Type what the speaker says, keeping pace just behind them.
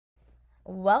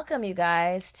Welcome, you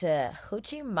guys, to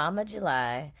Hoochie Mama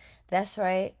July. That's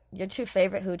right, your two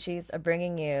favorite hoochies are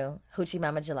bringing you Hoochie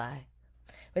Mama July.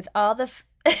 With all the.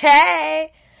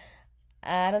 Hey!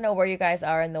 I don't know where you guys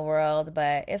are in the world,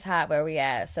 but it's hot where we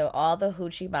at. So all the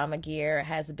Hoochie Mama gear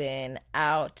has been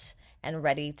out and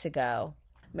ready to go.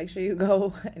 Make sure you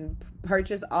go and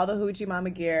purchase all the Hoochie Mama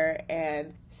gear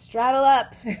and straddle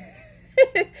up.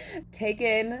 Take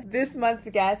in this month's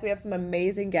guests. We have some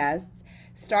amazing guests,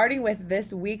 starting with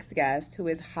this week's guest, who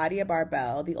is Hadiiya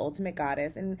Barbel, the ultimate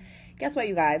goddess. And guess what,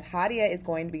 you guys? Hadiiya is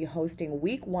going to be hosting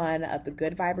week 1 of the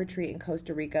Good Vibe Retreat in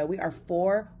Costa Rica. We are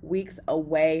 4 weeks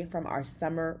away from our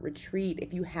summer retreat.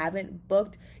 If you haven't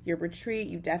booked your retreat,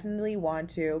 you definitely want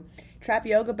to. Trap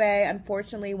Yoga Bay,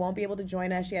 unfortunately, won't be able to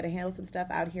join us. She had to handle some stuff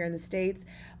out here in the States.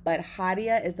 But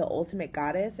Hadiiya is the ultimate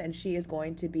goddess, and she is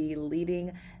going to be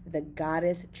leading the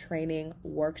goddess training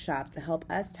workshop to help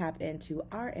us tap into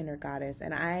our inner goddess.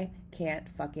 And I can't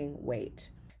fucking wait.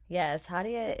 Yes,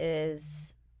 Hadiiya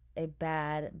is a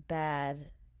bad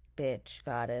bitch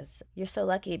goddess. You're so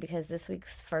lucky because this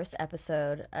week's first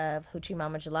episode of Hoochie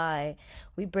Mama July,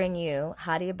 we bring you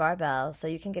Hadiiya Barbel so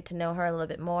you can get to know her a little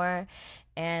bit more.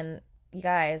 And you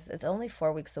guys, it's only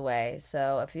 4 weeks away.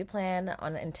 So if you plan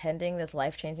on intending this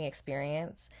life-changing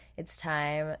experience, it's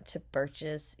time to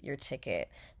purchase your ticket.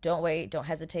 Don't wait, don't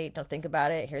hesitate, don't think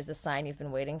about it. Here's the sign you've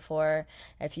been waiting for.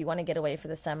 If you want to get away for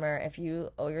the summer, if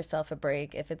you owe yourself a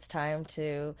break, if it's time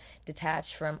to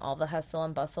detach from all the hustle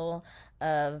and bustle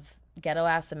of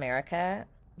ghetto-ass America,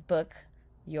 book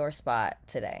your spot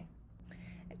today.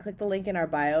 Click the link in our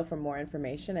bio for more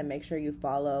information and make sure you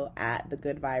follow at the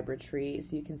Good Vibe Retreat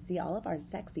so you can see all of our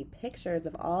sexy pictures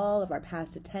of all of our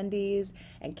past attendees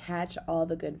and catch all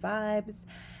the good vibes.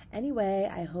 Anyway,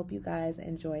 I hope you guys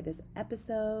enjoy this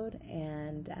episode,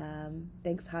 and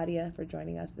thanks, Hadiiya, for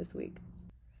joining us this week.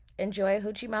 Enjoy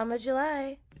Hoochie Mama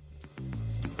July.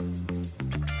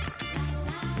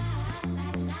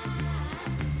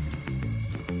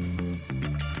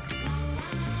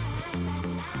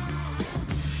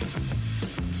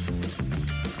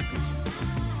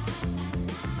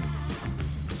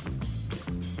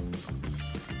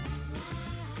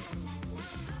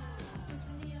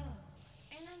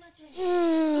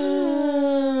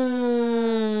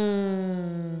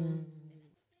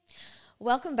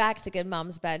 Welcome back to Good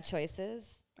Moms Bad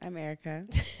Choices. I'm Erica.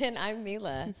 And I'm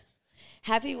Mila.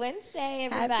 Happy Wednesday,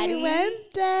 everybody. Happy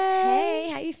Wednesday. Hey,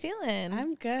 how you feeling?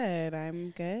 I'm good.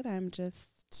 I'm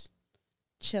just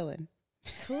chilling.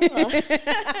 Cool.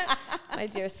 My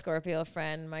dear Scorpio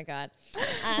friend, my God.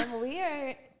 We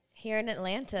are here in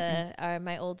Atlanta,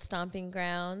 my old stomping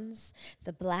grounds,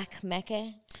 the Black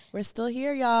Mecca. We're still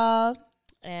here, y'all.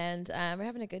 And we're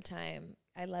having a good time.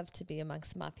 I love to be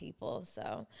amongst my people,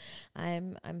 so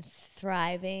I'm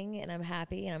thriving and I'm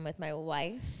happy and I'm with my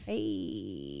wife.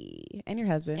 Hey, and your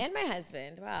husband. And my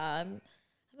husband. Wow, I'm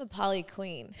a poly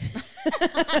queen.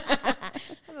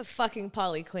 I'm a fucking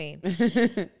poly queen.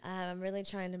 I'm really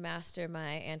trying to master my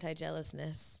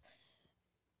anti-jealousness.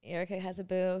 Erica has a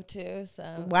boo too,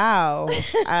 so wow.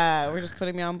 We're just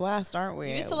putting me on blast, aren't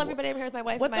we? You still love everybody. I'm here with my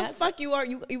wife. What and my the husband. fuck you are?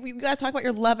 You guys talk about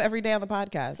your love every day on the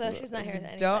podcast. So she's not here with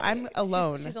anybody. Don't. I'm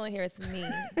alone. She's only here with me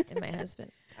and my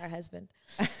husband, our husband.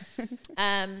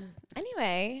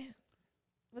 Anyway,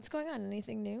 what's going on?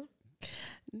 Anything new?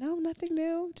 No, nothing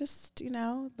new. Just,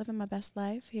 living my best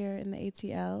life here in the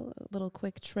ATL. A little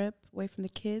quick trip away from the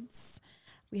kids.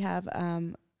 We have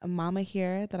a mama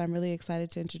here that I'm really excited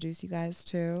to introduce you guys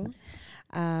to.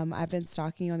 I've been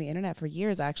stalking you on the internet for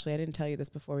years, actually. I didn't tell you this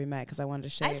before we met because I wanted to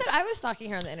share. I said I was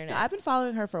stalking her on the internet. No, I've been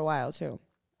following her for a while, too.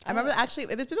 I remember, actually,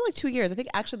 it's been like 2 years. I think,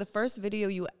 actually, the first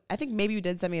video I think maybe you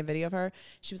did send me a video of her.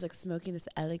 She was, like, smoking this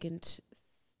elegant,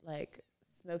 like,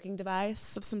 smoking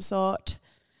device of some sort.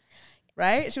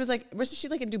 Right? She was like, was she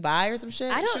like in Dubai or some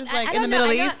shit? She was like in the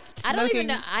Middle East. I don't even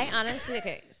know. I honestly,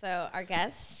 okay, so our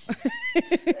guest, she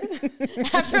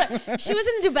was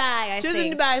in Dubai, She was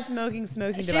in Dubai smoking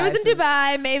devices. She was in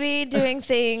Dubai, maybe doing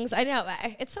things. I know.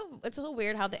 It's so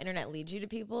weird how the internet leads you to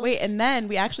people. Wait, and then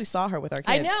we actually saw her with our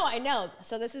kids. I know.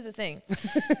 So this is the thing.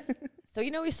 So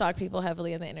we stalk people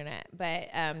heavily on the internet, but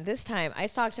this time I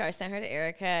stalked her. I sent her to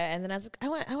Erica, and then I was like, I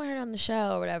want her on the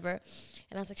show or whatever.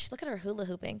 And I was like, look at her hula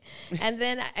hooping. And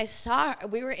then I saw her.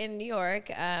 We were in New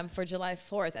York for July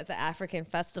 4th at the African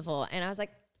Festival, and I was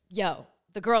like, yo,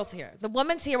 the girl's here. The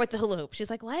woman's here with the hula hoop. She's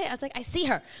like, what? I was like, I see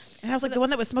her. And I was like, the one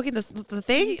that was smoking the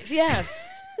thing?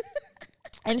 Yes.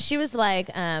 And she was like,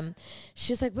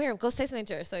 where? Go say something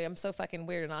to her. So I'm so fucking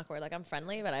weird and awkward. Like, I'm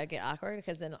friendly, but I get awkward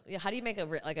because then how do you make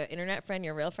an internet friend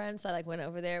your real friend? So I went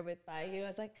over there by you. I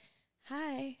was like,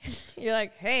 hi. You're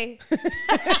like, hey.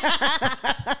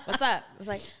 What's up? was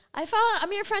like,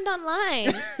 I'm your friend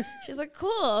online. She's like,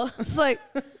 cool. It's like,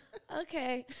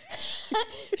 okay.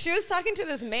 She was talking to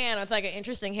this man with like an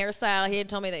interesting hairstyle. He had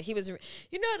told me that he was,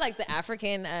 like the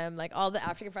African, like all the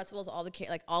African festivals, all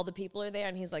the people are there.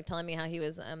 And he's like telling me how he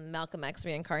was Malcolm X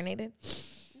reincarnated.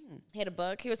 He had a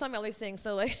book. He was talking about all these things.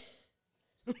 So like,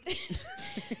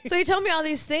 so he told me all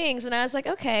these things and I was like,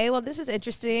 okay, well, this is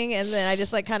interesting. And then I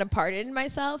just like kind of pardoned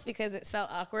myself because it felt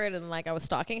awkward and like I was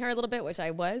stalking her a little bit, which I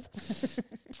was.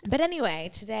 But anyway,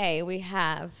 today we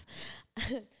have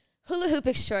hula hoop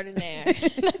extraordinaire,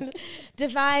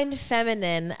 divine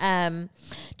feminine,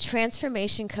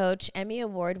 transformation coach, Emmy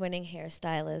award-winning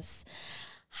hairstylist,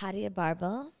 Hadiiya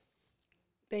Barbel.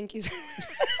 Thank you.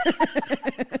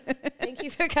 Thank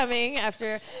you for coming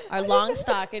after our long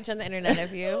stalkage on the internet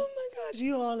of you. Oh my gosh,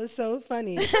 you all are so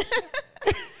funny.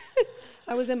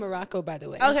 I was in Morocco, by the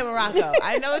way. Okay, Morocco.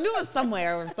 I know it was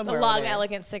somewhere. A long,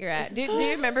 elegant cigarette. Do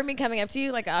you remember me coming up to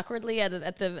you like awkwardly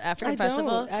at the African festival?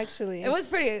 Don't, actually. It was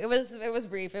pretty. It was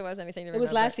brief. It wasn't anything to remember. It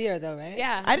was last year, though, right?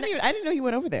 Yeah. I didn't know you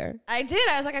went over there. I did.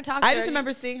 I was like, I talked to her. I just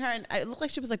remember seeing her, and it looked like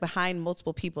she was like behind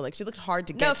multiple people. Like she looked hard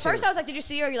to get to. First I was like, did you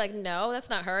see her? You're like, no, that's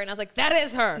not her. And I was like, that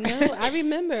is her. No, I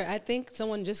remember. I think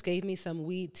someone just gave me some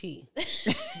weed tea.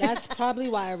 That's probably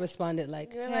why I responded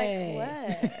like, You're hey.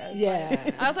 like,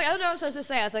 what? I was like, I don't know what I'm supposed to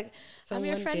say. I was like, I'm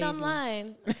your Someone friend gave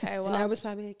online. Okay, well. And I was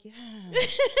probably like, yeah.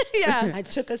 Yeah. I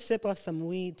took a sip of some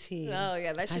weed tea. Oh,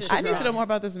 yeah. That should I need to know more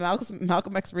about this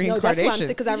Malcolm X No, reincarnation. that's why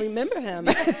because I remember him.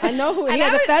 I know who he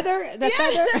had the feather. Yeah,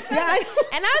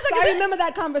 and I was like, I remember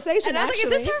that conversation. And I was actually.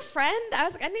 like, is this her friend? I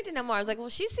was like, I need to know more. I was like, well,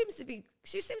 she seems to be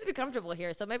comfortable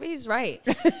here, so maybe he's right.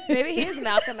 Maybe he is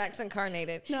Malcolm X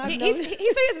incarnated. No, he said he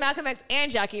was Malcolm X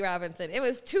and Jackie Robinson. It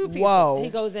was two people. Whoa. He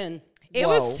goes in. It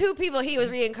was two people he was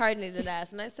reincarnated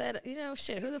as. And I said,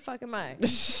 shit, who the fuck am I?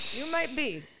 You might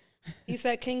be. He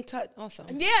said King Tut also.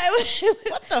 Yeah. It was,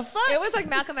 what the fuck? It was like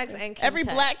Malcolm X and King every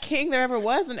Tut. black king there ever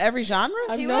was in every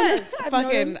genre? He was.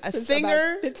 Fucking a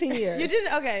singer. 15 years. You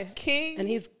didn't? Okay. King. And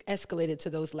he's escalated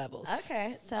to those levels.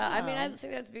 Okay. So, I mean, I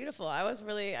think that's beautiful. I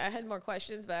had more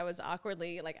questions, but I was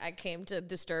awkwardly, like, I came to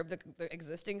disturb the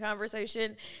existing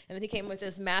conversation. And then he came with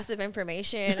this massive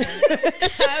information. And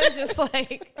I was just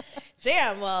like,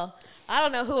 damn, well, I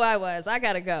don't know who I was. I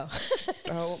got to go.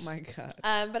 Oh, my God.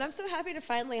 But I'm so happy to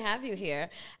finally have you here.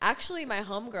 Actually, my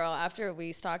homegirl, after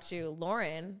we stalked you,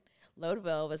 Lauren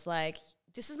Lodeville, was like,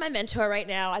 this is my mentor right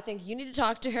now. I think you need to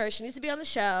talk to her. She needs to be on the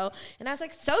show. And I was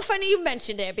like, so funny you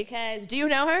mentioned it because do you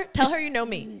know her? Tell her you know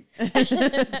me.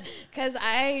 Because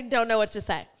I don't know what to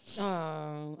say.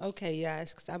 Oh, okay, yeah.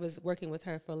 'Cause I was working with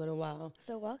her for a little while.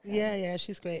 So welcome. Yeah,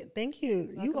 she's great. Thank you.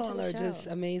 Welcome you all to the are show. just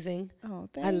amazing. Oh,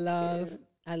 thank you.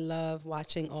 I love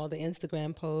watching all the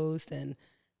Instagram posts and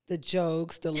the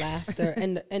jokes, the laughter,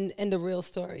 and the real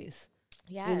stories.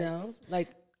 Yes. You know, like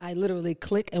I literally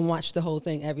click and watch the whole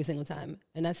thing every single time,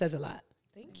 and that says a lot.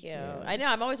 Thank you. Yeah. I know.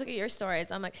 I'm always looking at your stories.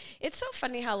 I'm like, it's so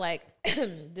funny how like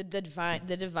the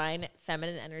divine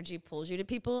feminine energy pulls you to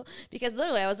people. Because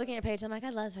literally, I was looking at Paige. I'm like, I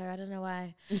love her. I don't know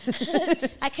why.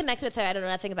 I connect with her. I don't know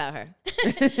nothing about her.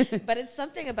 But it's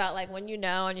something about like when you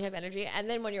know and you have energy, and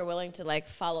then when you're willing to like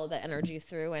follow the energy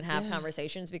through and have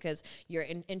conversations because your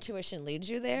intuition leads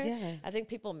you there. Yeah. I think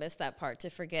people miss that part to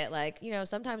forget. Like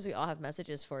sometimes we all have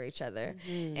messages for each other,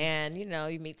 and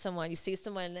you meet someone, you see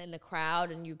someone in the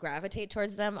crowd, and you gravitate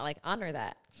towards them. Like honor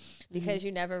that. Because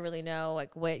you never really know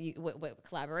like what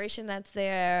collaboration that's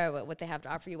there, what they have to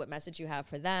offer you, what message you have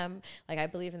for them. Like I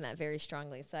believe in that very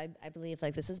strongly. So I believe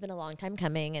like this has been a long time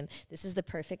coming, and this is the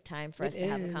perfect time for us to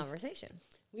have a conversation.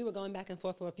 We were going back and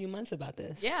forth for a few months about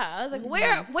this. Yeah, I was like,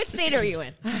 what state are you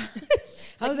in?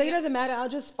 I was like, it doesn't matter. I'll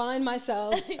just find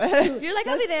myself. You're like,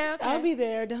 I'll be there. Okay. I'll be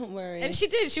there. Don't worry. And she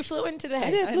did. She flew in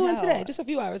today. I flew in today, just a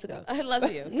few hours ago. I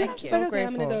love you. Thank you. So okay,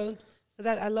 I'm gonna go.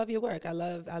 Because I love your work. I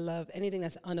love anything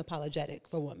that's unapologetic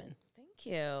for women. Thank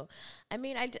you. I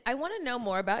mean, I want to know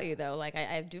more about you though. Like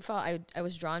I do follow. I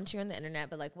was drawn to you on the internet,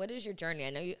 but like, what is your journey? I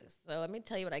know you. So let me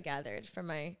tell you what I gathered from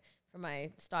my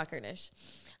stalker-nish.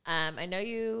 I know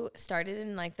you started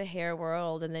in like the hair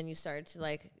world, and then you started to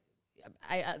like.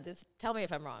 Tell me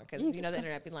if I'm wrong, because the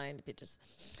internet be lying to bitches.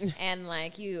 And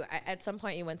like at some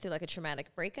point you went through like a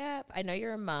traumatic breakup. I know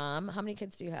you're a mom. How many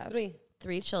kids do you have?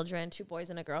 3 children, 2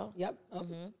 boys and a girl. Yep.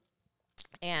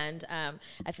 And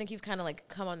I think you've kind of like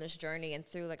come on this journey and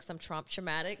through like some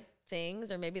traumatic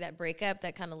things, or maybe that breakup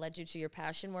that kind of led you to your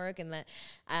passion work, and that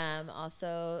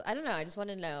also I don't know. I just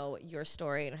want to know your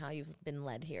story and how you've been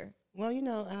led here. Well,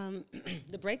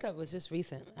 the breakup was just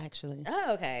recent, actually.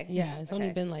 Oh, okay. Yeah, it's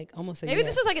only been like almost a year. Maybe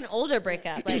this was like an older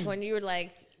breakup, like when you were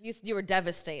like you were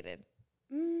devastated.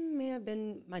 May have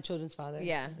been my children's father.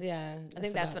 Yeah. Yeah. I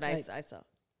think that's what I saw.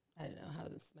 I don't know how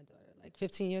old is my daughter, like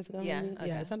 15 years ago. Yeah, Maybe? okay.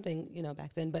 Yeah, something,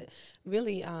 back then. But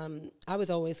really, I was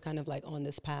always kind of like on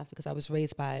this path because I was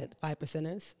raised by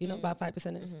 5%ers, about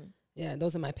 5%ers. Yeah,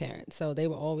 those are my parents. So they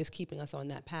were always keeping us on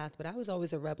that path. But I was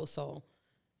always a rebel soul.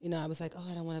 I was like,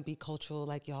 I don't want to be cultural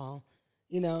like y'all,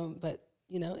 but,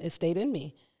 it stayed in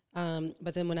me.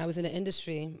 But then when I was in the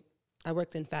industry, I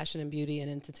worked in fashion and beauty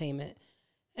and entertainment.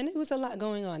 And it was a lot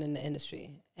going on in the industry.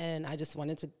 And I just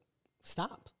wanted to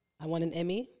stop. I won an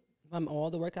Emmy from all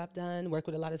the work I've done, worked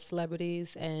with a lot of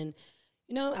celebrities. And,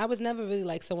 I was never really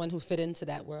like someone who fit into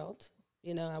that world.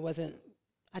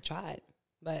 I tried,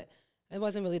 but I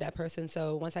wasn't really that person.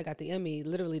 So once I got the Emmy,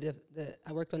 literally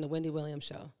I worked on the Wendy Williams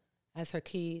show as her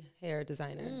key hair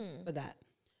designer for that.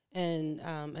 And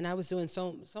I was doing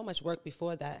so much work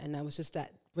before that. And I was just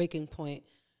that breaking point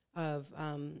of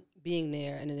being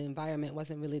there, and the environment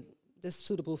wasn't really just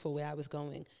suitable for where I was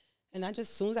going. And as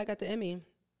soon as I got the Emmy,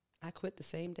 I quit the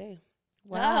same day.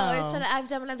 Wow. Oh, I said, I've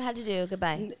done what I've had to do.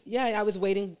 Goodbye. Yeah, I was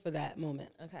waiting for that moment.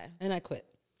 Okay. And I quit.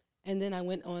 And then I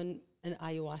went on an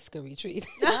ayahuasca retreat.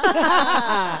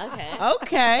 Okay.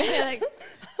 Okay.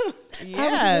 Yes.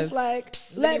 I was just like,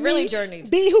 let really me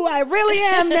journeyed. be who I really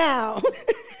am now.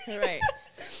 Right.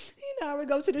 I would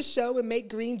go to the show and make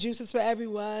green juices for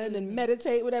everyone and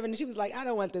meditate, whatever. And she was like, I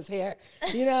don't want this hair.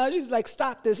 She was like,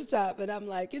 stop this stuff. And I'm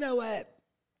like, you know what?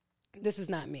 This is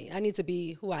not me. I need to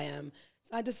be who I am.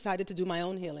 So I decided to do my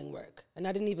own healing work. And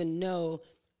I didn't even know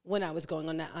when I was going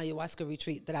on that ayahuasca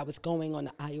retreat that I was going on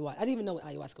the ayahuasca. I didn't even know what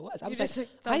ayahuasca was. I was like,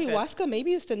 ayahuasca,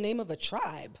 maybe it's the name of a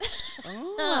tribe.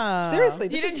 Seriously.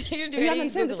 You didn't do any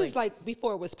Googling. This is like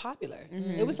before it was popular.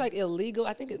 It was like illegal.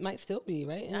 I think it might still be,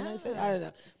 right? I don't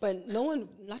know. But a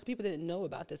lot of people didn't know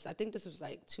about this. I think this was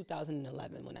like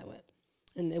 2011 when I went.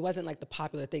 And it wasn't like the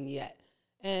popular thing yet.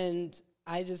 And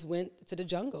I just went to the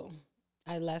jungle.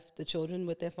 I left the children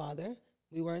with their father.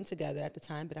 We weren't together at the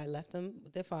time, but I left them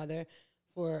with their father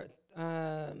for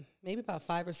maybe about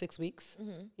 5 or 6 weeks.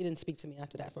 He didn't speak to me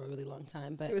after that for a really long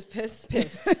time. But he was pissed.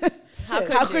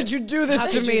 How could you do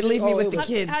this to me? Leave me with the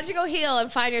kids. How'd you go heal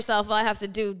and find yourself? Well, I have to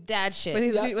do dad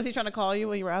shit. Was he trying to call you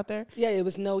when you were out there? Yeah, it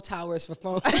was no towers for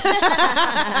phone.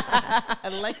 I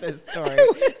like this story.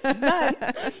 None.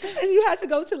 And you had to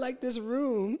go to like this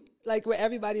room, like where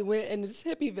everybody went in this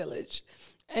hippie village.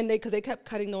 And because they kept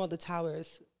cutting all the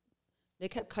towers. They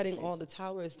kept cutting all the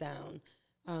towers down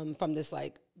from this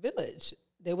like village.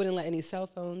 They wouldn't let any cell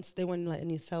phones. They wouldn't let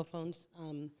any cell phones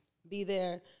be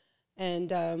there.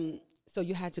 And so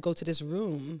you had to go to this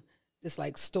room, this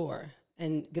like store,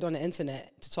 and get on the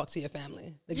internet to talk to your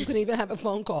family. Like you couldn't even have a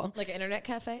phone call. Like an internet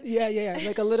cafe? Yeah.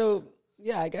 Like a little,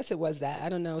 I guess it was that. I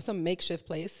don't know, some makeshift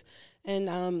place. And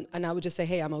I would just say,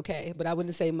 hey, I'm okay. But I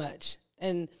wouldn't say much.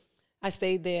 And I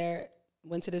stayed there,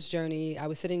 went to this journey. I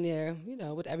was sitting there,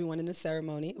 with everyone in the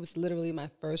ceremony. It was literally my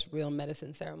first real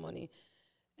medicine ceremony.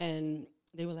 And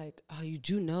they were like, oh, you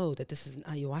do know that this is an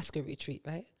ayahuasca retreat,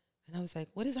 right? And I was like,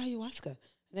 what is ayahuasca? And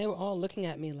they were all looking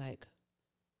at me like,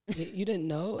 you didn't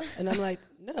know? And I'm like,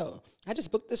 no, I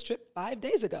just booked this trip 5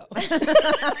 days ago.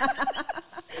 I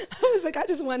was like, I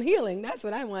just want healing. That's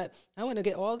what I want. I want to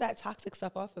get all that toxic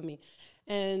stuff off of me.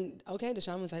 And okay,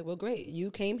 Deshaun was like, well, great.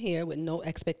 You came here with no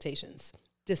expectations.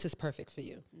 This is perfect for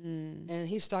you. And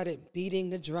he started beating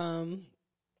the drum.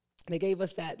 They gave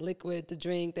us that liquid to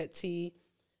drink, that tea.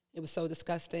 It was so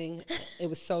disgusting. It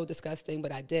was so disgusting,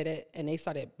 but I did it. And they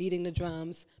started beating the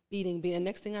drums, beating. And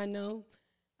next thing I know,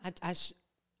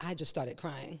 I just started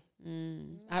crying.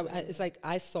 It's like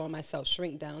I saw myself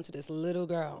shrink down to this little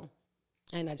girl.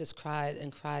 And I just cried and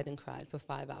cried and cried for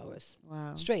 5 hours.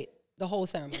 Wow. Straight. The whole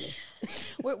ceremony.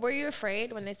 Were you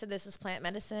afraid when they said this is plant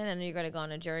medicine and you're going to go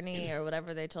on a journey or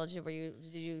whatever they told you?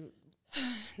 Did you?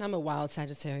 I'm a wild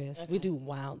Sagittarius. Okay. We do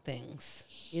wild things.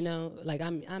 Like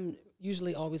I'm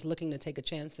usually always looking to take a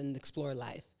chance and explore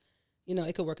life.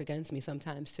 It could work against me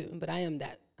sometimes too, but I am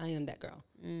that girl.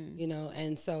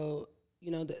 And so,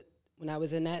 when I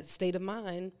was in that state of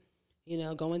mind,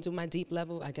 going through my deep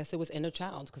level, I guess it was inner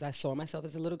child because I saw myself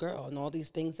as a little girl and all these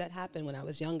things that happened when I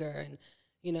was younger. And,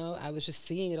 I was just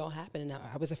seeing it all happen. And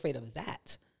I was afraid of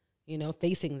that,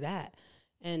 facing that.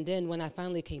 And then when I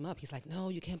finally came up, he's like, no,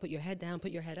 you can't put your head down,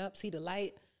 put your head up, see the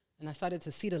light. And I started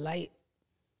to see the light.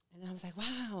 And I was like,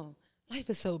 wow, life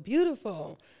is so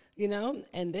beautiful,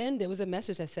 And then there was a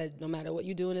message that said, no matter what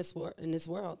you do in this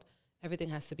world, everything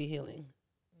has to be healing.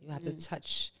 You have to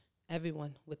touch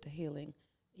everyone with the healing.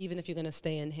 Even if you're going to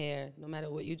stay in here, no matter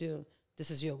what you do,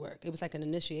 this is your work. It was like an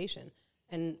initiation.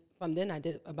 And from then I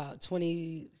did about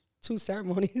 20 2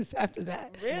 ceremonies after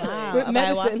that. Really? Wow. With Of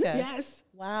medicine. ayahuasca? Yes.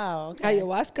 Wow. Okay.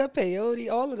 Ayahuasca,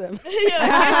 peyote, all of them.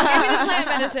 Yeah, give me the plant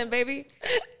medicine, baby.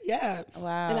 Yeah.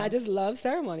 Wow. And I just love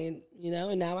ceremony,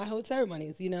 and now I hold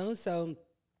ceremonies, so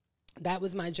that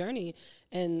was my journey,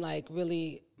 and like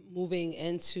really moving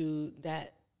into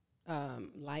that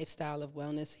lifestyle of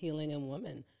wellness, healing, and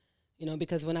women,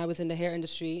 because when I was in the hair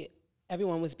industry,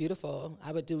 everyone was beautiful.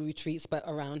 I would do retreats, but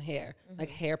around hair, like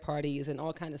hair parties and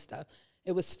all kind of stuff.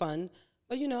 It was fun.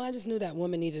 But, I just knew that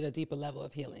women needed a deeper level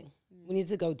of healing. We need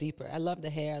to go deeper. I love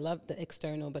the hair. I love the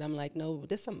external. But I'm like, no,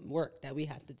 there's some work that we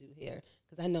have to do here.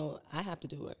 Because I know I have to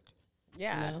do work.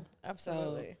 Yeah,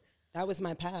 absolutely. So that was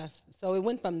my path. So it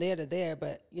went from there to there.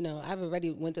 But, I've already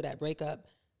went through that breakup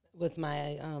with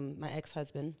my my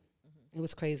ex-husband. It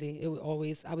was crazy.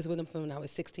 I was with him from when I was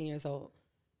 16 years old.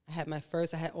 I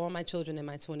had all my children in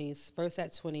my 20s. First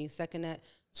at 20, second at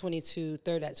 22,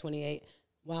 third at 28.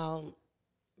 While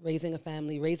raising a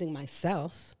family, raising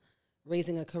myself,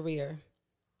 raising a career,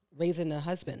 raising a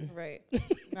husband. Right.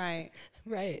 Right.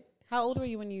 Right. How old were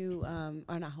you when you,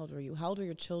 or not how old were you? How old were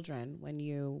your children when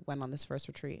you went on this first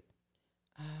retreat?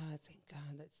 I think,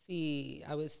 let's see.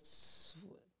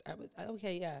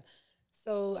 Okay, yeah.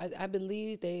 So I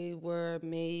believe they were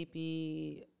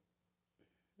maybe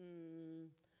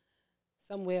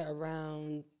somewhere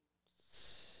around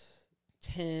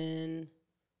 10.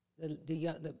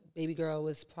 The baby girl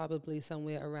was probably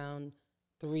somewhere around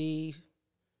 3,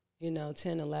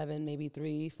 10, 11, maybe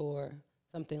 3, 4,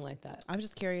 something like that. I'm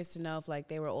just curious to know if like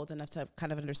they were old enough to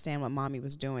kind of understand what mommy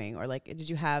was doing, or like, did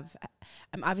you have,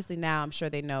 obviously now I'm sure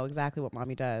they know exactly what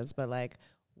mommy does, but like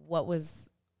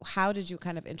how did you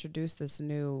kind of introduce this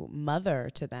new mother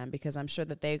to them? Because I'm sure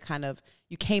that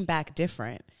you came back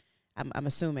different, I'm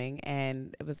assuming.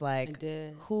 And it was like, I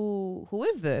did. Who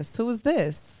is this? Who is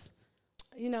this?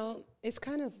 It's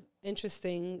kind of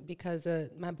interesting because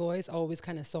my boys always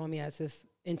kind of saw me as this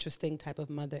interesting type of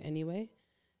mother anyway,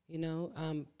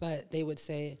 but they would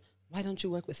say, why don't you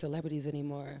work with celebrities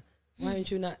anymore? Why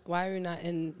are you not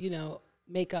in,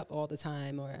 makeup all the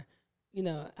time? Or,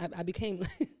 I became,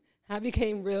 I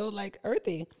became real like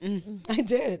earthy. Mm-hmm. I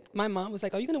did. My mom was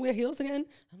like, are you going to wear heels again?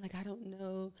 I'm like, I don't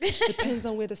know. Depends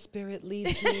on where the spirit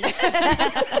leads me.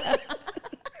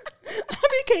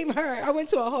 Became her. I went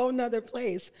to a whole nother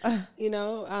place.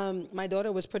 My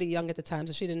daughter was pretty young at the time,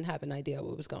 so she didn't have an idea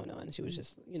what was going on. She was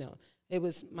just, it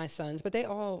was my sons, but they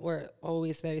all were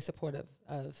always very supportive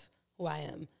of who I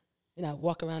am.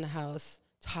 Walk around the house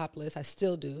topless. I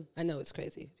still do. I know it's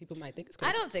crazy. People might think it's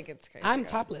crazy. I don't think it's crazy. I'm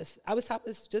topless. I was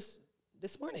topless just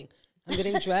this morning. I'm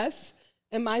getting dressed,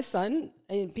 and my son,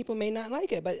 and people may not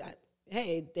like it, but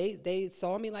hey, they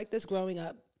saw me like this growing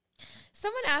up.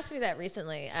 Someone asked me that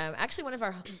recently. Actually, one of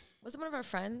our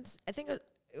friends? I think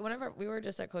we were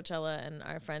just at Coachella, and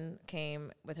our friend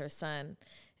came with her son,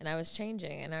 and I was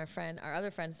changing, and our other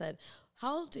friend said,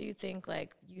 "How old do you think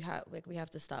we have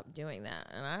to stop doing that?"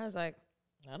 And I was like,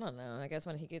 I don't know. I guess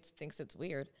when he thinks it's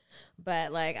weird,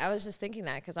 but like I was just thinking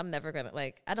that because I'm never gonna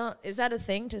Is that a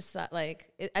thing to stop? I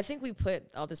think we put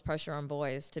all this pressure on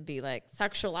boys to be like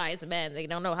sexualized men. They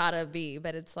don't know how to be,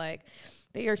 but it's like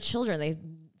they're your children. They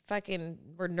fucking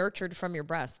were nurtured from your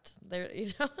breast. They're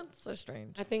it's so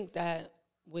strange. I think that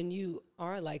when you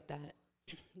are like that,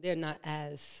 they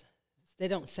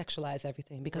don't sexualize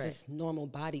everything because it's normal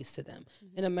bodies to them.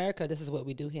 Mm-hmm. In America, this is what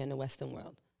we do here in the Western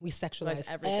world. We sexualize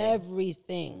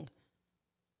everything.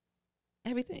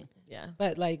 Everything. Yeah.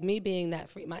 But like me being that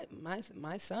free,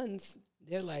 my sons,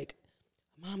 they're like,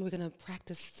 Mom, we're gonna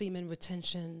practice semen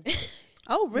retention.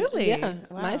 Oh, really? Yeah.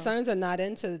 Wow. My sons are not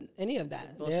into any of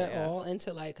that. Bullshit, They're all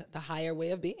into like the higher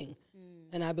way of being.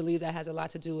 And I believe that has a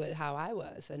lot to do with how I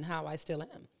was and how I still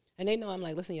am. And they know I'm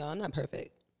like, listen, y'all, I'm not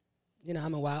perfect.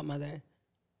 I'm a wild mother.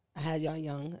 I had y'all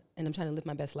young, and I'm trying to live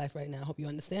my best life right now. I hope you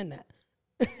understand that.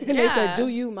 And they said, do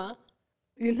you, Ma?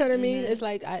 You know what I mean? It's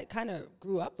like I kind of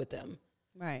grew up with them.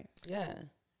 Right. Yeah.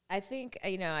 I think,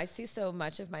 I see so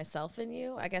much of myself in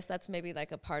you. I guess that's maybe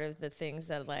like a part of the things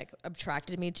that like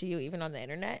attracted me to you, even on the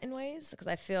internet in ways. Because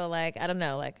I feel like, I don't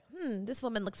know, like, this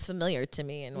woman looks familiar to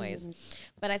me in ways.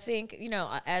 But I think,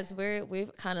 as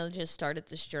we've kind of just started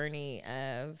this journey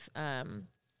of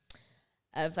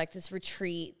like this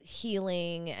retreat,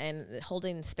 healing, and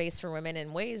holding space for women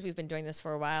in ways. We've been doing this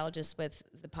for a while, just with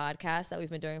the podcast that we've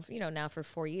been doing, now for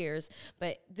 4 years.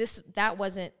 But that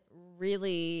wasn't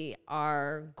really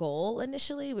our goal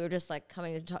initially. We were just like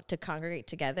coming to, to congregate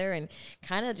together and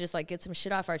kind of just like get some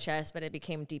shit off our chest, but it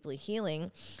became deeply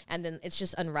healing. And then it's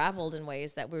just unraveled in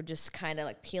ways that we're just kind of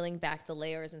like peeling back the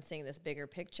layers and seeing this bigger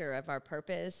picture of our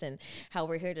purpose and how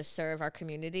we're here to serve our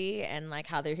community and like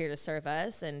how they're here to serve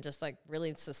us and just like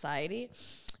really society.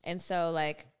 And so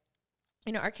like,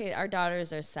 you know, our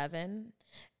daughters are 7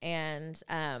 and,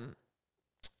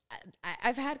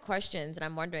 I've had questions, and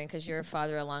I'm wondering because you're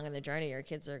farther along in the journey, your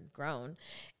kids are grown,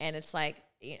 and it's like,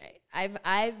 you know,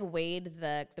 I've weighed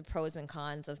the pros and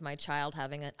cons of my child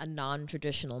having a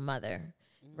non-traditional mother,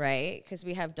 right? Because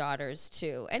we have daughters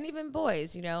too, and even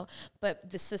boys, you know.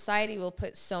 But the society will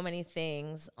put so many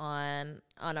things on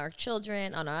our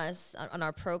children, on us, on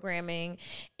our programming,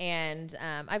 and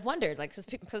I've wondered, like,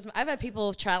 because I've had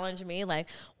people challenge me, like,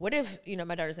 what if, you know,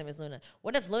 my daughter's name is Luna.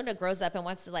 What if Luna grows up and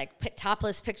wants to like put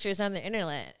topless pictures on the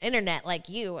internet like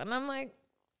you? And I'm like,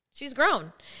 she's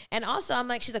grown. And also, I'm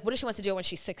like, she's like, what if she wants to do it when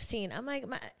she's 16? I'm like,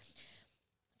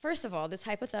 first of all, this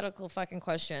hypothetical fucking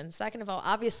question. Second of all,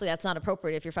 obviously that's not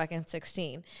appropriate if you're fucking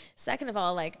 16. Second of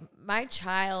all, like, my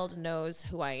child knows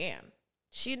who I am.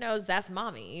 She knows that's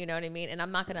mommy, you know what I mean? And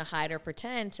I'm not going to hide or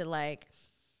pretend to, like,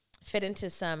 fit into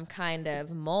some kind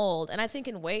of mold. And I think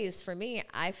in ways, for me,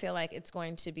 I feel like it's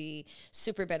going to be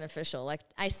super beneficial. Like,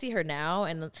 I see her now,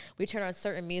 and we turn on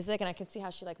certain music, and I can see how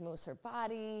she, like, moves her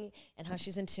body and how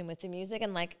she's in tune with the music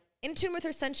and, like, in tune with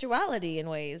her sensuality in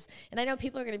ways. And I know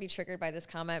people are going to be triggered by this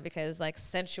comment because, like,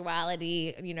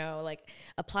 sensuality, you know, like,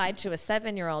 applied to a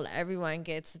 7-year-old, everyone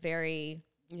gets very,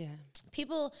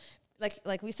 people,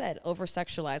 like we said,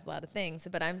 over-sexualize a lot of things.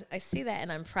 But I see that,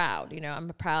 and I'm proud, you know, I'm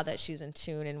proud that she's in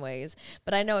tune in ways.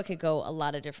 But I know it could go a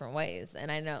lot of different ways.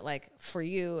 And I know, like, for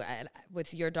you,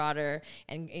 with your daughter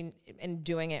and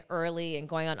doing it early and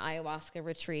going on ayahuasca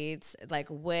retreats, like,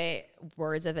 what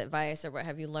words of advice or what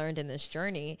have you learned in this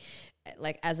journey,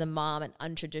 like, as a mom, an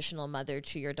untraditional mother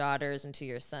to your daughters and to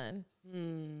your son?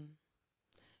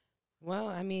 Well,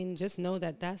 I mean, just know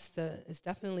that it's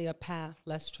definitely a path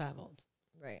less traveled.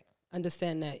 Right.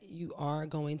 Understand that you are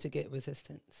going to get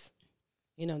resistance.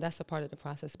 You know, that's a part of the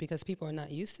process because people are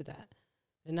not used to that.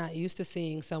 They're not used to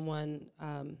seeing someone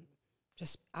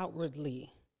just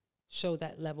outwardly show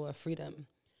that level of freedom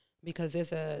because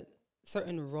there's a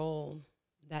certain role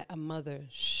that a mother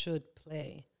should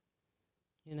play.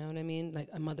 You know what I mean? Like,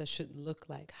 a mother should look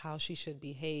like, how she should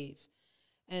behave.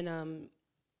 And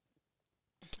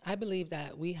I believe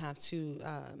that we have to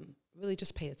really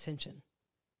just pay attention.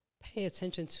 Pay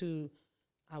attention to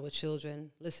our children.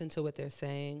 Listen to what they're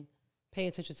saying. Pay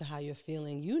attention to how you're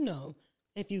feeling. You know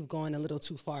if you've gone a little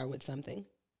too far with something.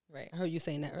 Right. I heard you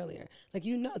saying that earlier. Like,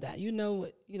 you know that. You know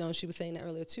what, you know, she was saying that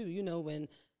earlier too. You know when,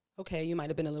 okay, you might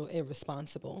have been a little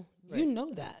irresponsible. Right. You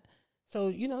know that. So,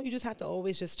 you know, you just have to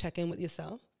always just check in with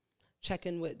yourself, check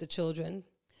in with the children.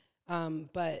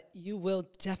 But you will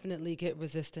definitely get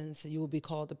resistance. You will be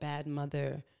called a bad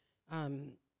mother.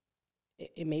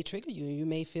 It may trigger you. You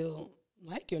may feel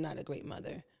like you're not a great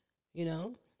mother, you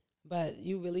know, but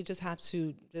you really just have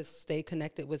to just stay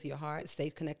connected with your heart, stay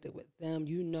connected with them.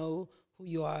 You know who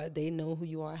you are. They know who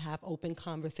you are. Have open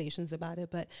conversations about it.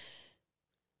 But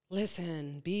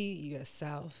listen, be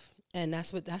yourself. And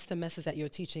that's the message that you're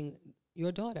teaching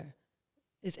your daughter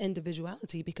is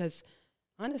individuality, because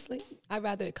honestly, I'd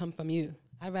rather it come from you.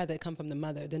 I'd rather it come from the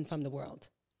mother than from the world.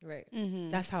 Right.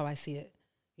 Mm-hmm. That's how I see it.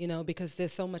 You know, because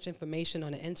there's so much information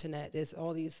on the internet. There's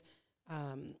all these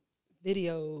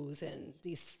videos and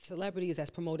these celebrities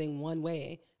that's promoting one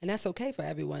way. And that's okay for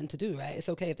everyone to do, right? It's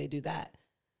okay if they do that.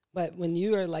 But when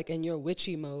you are like in your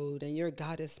witchy mode and your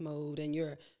goddess mode and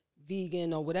you're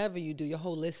vegan or whatever you do, your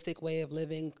holistic way of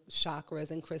living,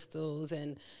 chakras and crystals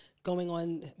and going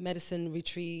on medicine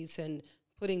retreats and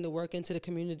putting the work into the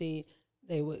community,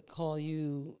 they would call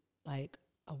you like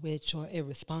a witch or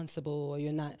irresponsible, or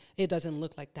you're not, it doesn't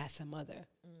look like that's a mother.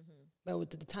 Mm-hmm. But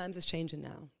the times is changing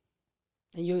now.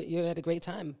 And you're at a great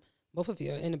time. Both of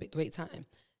you are in a great time.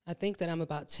 I think that I'm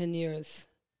about 10 years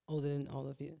older than all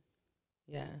of you.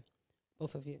 Yeah,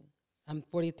 both of you. I'm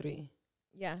 43.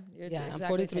 Yeah, you're I'm exactly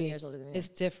 43. 10 years older than me. It's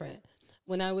different.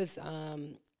 When I was,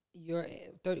 you're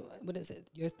 30, what is it?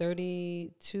 You're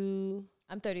 32?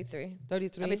 I'm 33.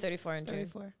 33? I'll be 34 in June.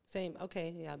 34. Same.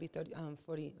 Okay. Yeah, I'll be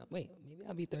 40. Wait, maybe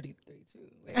I'll be 33 too.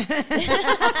 Wait.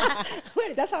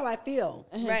 Wait, that's how I feel.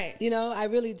 Right. You know, I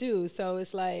really do. So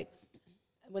it's like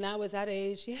when I was that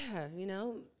age, yeah, you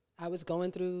know, I was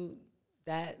going through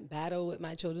that battle with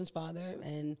my children's father.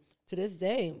 And to this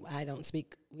day,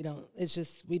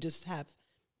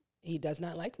 he does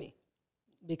not like me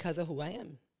because of who I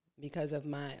am, because of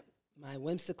my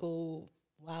whimsical,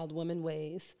 wild woman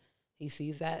ways. He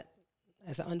sees that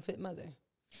as an unfit mother.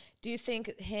 Do you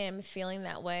think him feeling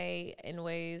that way in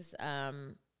ways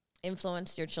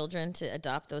influenced your children to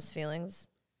adopt those feelings?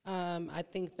 I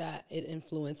think that it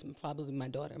influenced probably my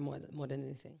daughter more than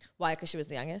anything. Why? Because she was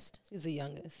the youngest? She's the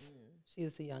youngest. She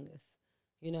is the youngest,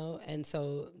 you know, and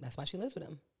so that's why she lives with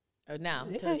him. Oh, now,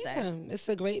 to Yeah, this day. it's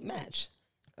a great match.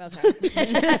 Okay.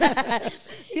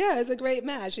 Yeah, it's a great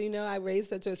match. You know, I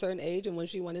raised her to a certain age, and when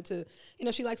she wanted to, you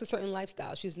know, she likes a certain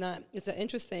lifestyle. She's not, it's an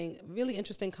interesting, really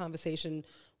interesting conversation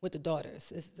with the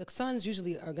daughters. The sons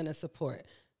usually are going to support.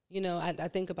 You know, I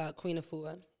think about Queen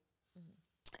Afua,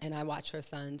 and I watch her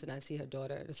sons, and I see her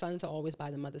daughter. The sons are always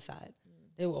by the mother's side.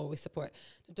 They will always support.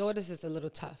 The daughters is a little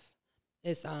tough.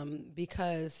 It's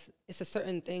because it's a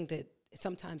certain thing that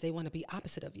sometimes they want to be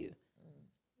opposite of you,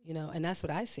 you know, and that's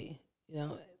what I see, you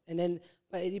know, and then,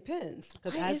 but it depends.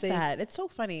 Why is that? It's so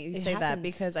funny you say that,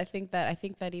 because I think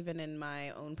that even in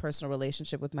my own personal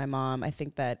relationship with my mom, I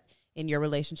think that in your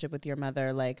relationship with your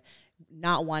mother, like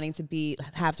not wanting to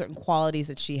have certain qualities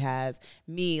that she has.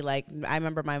 Me, like, I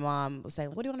remember my mom was saying,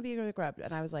 what do you want to be when you grow up?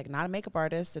 And I was like, not a makeup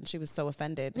artist. And she was so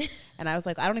offended. And I was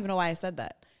like, I don't even know why I said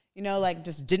that. You know, like,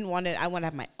 just didn't want it. I want to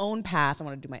have my own path. I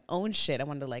want to do my own shit. I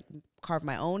wanted to, like, carve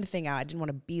my own thing out. I didn't want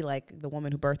to be like the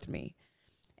woman who birthed me.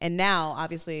 And now,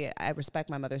 obviously, I respect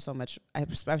my mother so much. I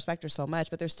respect her so much.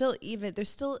 But there's still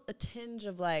a tinge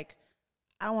of, like,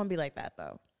 I don't want to be like that,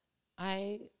 though.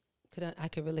 I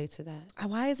could relate to that.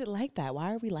 Why is it like that?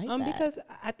 Why are we like that? Because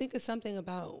I think it's something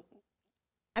about.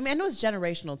 I mean, I know it's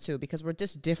generational too, because we're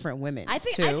just different women. I've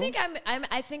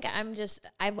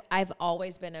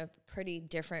always been a pretty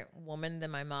different woman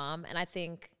than my mom, and I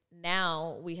think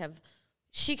now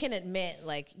she can admit,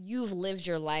 like, you've lived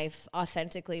your life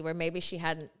authentically, where maybe she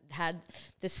hadn't had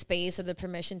the space or the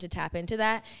permission to tap into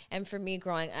that. And for me,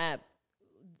 growing up,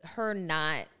 her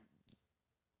not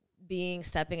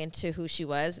stepping into who she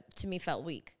was, to me, felt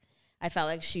weak. I felt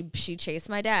like she chased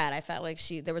my dad. I felt like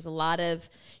there was a lot of,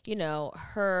 you know,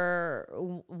 her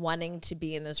wanting to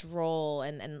be in this role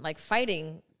and like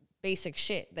fighting basic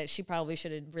shit that she probably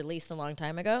should have released a long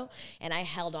time ago. And I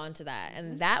held on to that.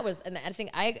 And that was, and I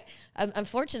think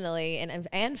unfortunately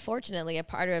and fortunately, a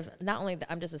part of, not only that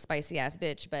I'm just a spicy ass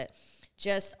bitch, but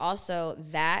just also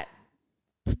that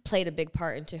played a big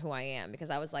part into who I am,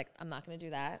 because I was like, I'm not going to do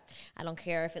that. I don't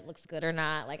care if it looks good or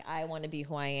not. Like, I want to be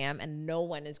who I am, and no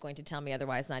one is going to tell me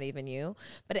otherwise, not even you.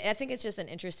 But I think it's just an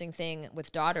interesting thing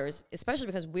with daughters, especially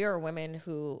because we are women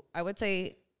who, I would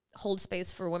say, hold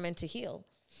space for women to heal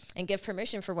and give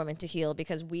permission for women to heal,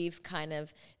 because we've kind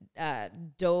of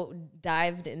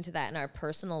dived into that in our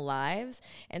personal lives.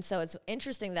 And so it's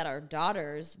interesting that our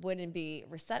daughters wouldn't be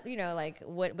receptive, you know, like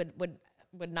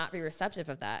would not be receptive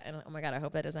of that. And oh my God, I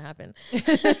hope that doesn't happen.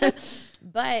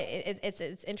 But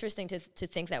it's interesting to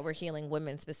think that we're healing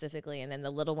women specifically, and then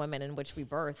the little women in which we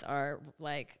birth are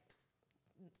like,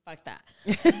 fuck that.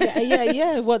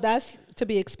 Yeah. Well, that's to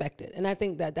be expected. And I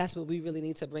think that's what we really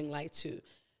need to bring light to,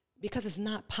 because it's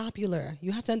not popular.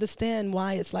 You have to understand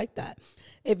why it's like that.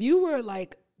 If you were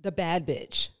like the bad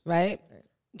bitch, right?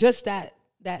 Just that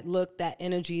look, that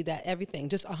energy, that everything,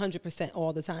 just 100%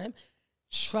 all the time,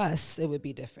 trust, it would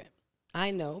be different.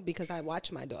 I know, because I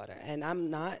watch my daughter, and I'm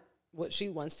not what she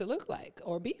wants to look like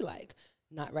or be like.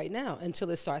 Not right now, until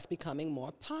it starts becoming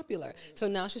more popular. So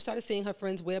now she started seeing her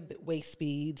friends wear waist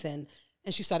beads, and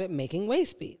she started making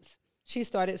waist beads. She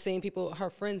started seeing her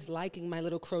friends liking my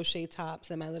little crochet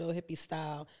tops and my little hippie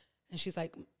style. And she's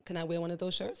like, can I wear one of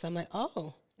those shirts? I'm like,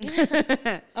 oh.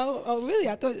 oh, really?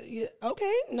 I thought,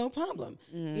 okay, no problem.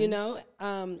 Mm-hmm. You know,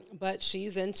 but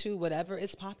she's into whatever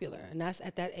is popular. And that's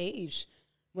at that age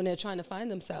when they're trying to find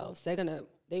themselves.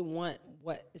 They want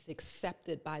what is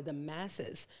accepted by the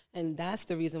masses. And that's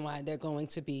the reason why they're going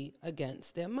to be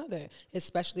against their mother,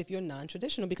 especially if you're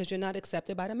non-traditional, because you're not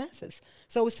accepted by the masses.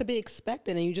 So it's to be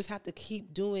expected, and you just have to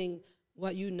keep doing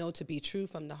what you know to be true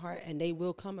from the heart, and they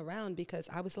will come around, because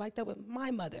I was like that with my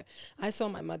mother. I saw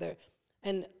my mother,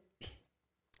 and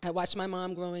I watched my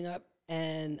mom growing up,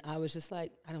 and I was just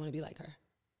like, I don't want to be like her.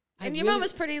 And your mom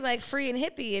was pretty like free and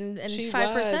hippie and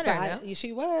 5%er, no?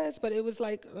 She was, but it was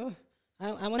like,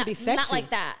 I want to be sexy. Not like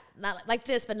that. Not like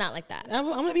this, but not like that. I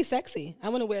want to be sexy. I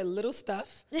want to wear little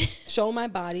stuff, show my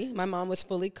body. My mom was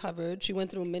fully covered. She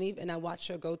went through and I watched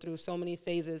her go through so many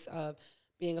phases of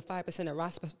being a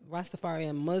 5%er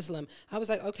Rastafarian Muslim. I was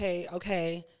like,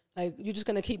 okay. Like, you're just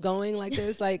going to keep going like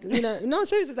this? Like, you know, no,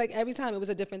 seriously, like every time it was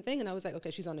a different thing. And I was like, okay,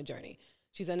 she's on a journey.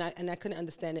 And I couldn't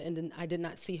understand it. And then I did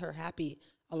not see her happy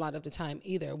a lot of the time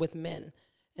either with men.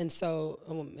 And so,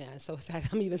 oh man, so sad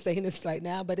I'm even saying this right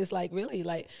now, but it's like, really,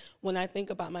 like, when I think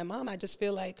about my mom, I just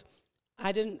feel like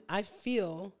I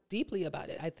feel deeply about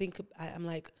it. I'm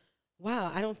like,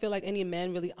 wow, I don't feel like any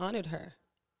man really honored her.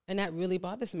 And that really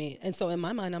bothers me. And so in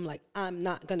my mind, I'm like, I'm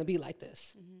not going to be like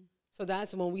this. So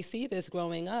that's when we see this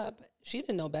growing up. She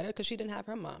didn't know better because she didn't have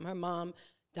her mom. Her mom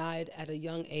died at a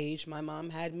young age. My mom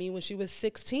had me when she was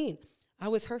 16. I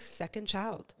was her second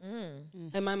child.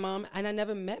 And my mom, and I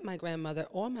never met my grandmother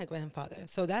or my grandfather.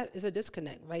 So that is a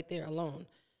disconnect right there alone.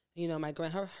 You know,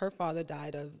 her father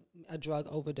died of a drug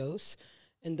overdose.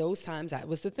 In those times, that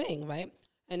was the thing, right?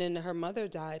 And then her mother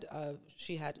died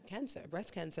she had cancer,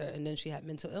 breast cancer, and then she had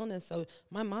mental illness. So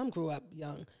my mom grew up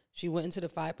young. She went into the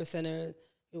 5%er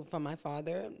from my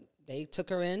father. They took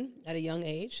her in at a young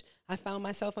age. I found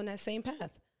myself on that same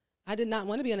path. I did not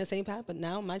want to be on the same path, but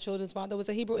now my children's father was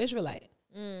a Hebrew Israelite.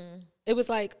 It was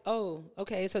like, oh,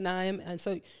 okay, so now and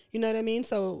so, you know what I mean?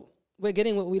 So we're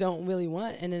getting what we don't really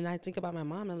want. And then I think about my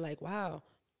mom, and I'm like, wow,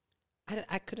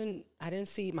 I didn't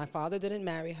see, my father didn't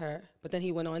marry her, but then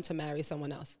he went on to marry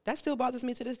someone else. That still bothers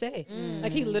me to this day.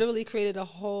 Like, he literally created a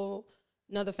whole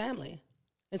another family.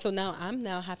 And so now I'm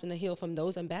having to heal from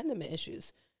those abandonment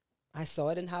issues. I saw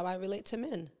it in how I relate to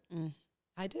men.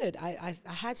 I did. I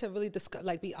had to really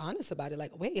be honest about it.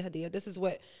 Like, wait, Hadiiya, this is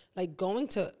what, like, going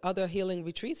to other healing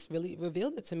retreats really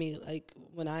revealed it to me. Like,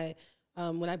 when I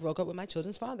broke up with my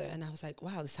children's father, and I was like,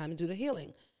 wow, it's time to do the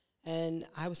healing. And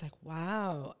I was like,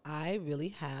 wow, I really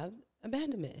have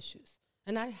abandonment issues.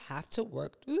 And I have to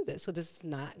work through this. So this is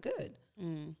not good.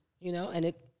 You know, and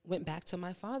it went back to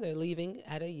my father leaving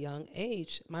at a young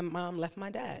age. My mom left my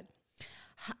dad.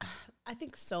 I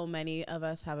think so many of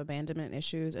us have abandonment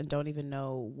issues and don't even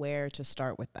know where to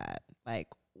start with that. Like,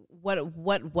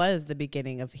 what was the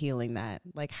beginning of healing that?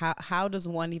 Like, how does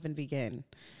one even begin?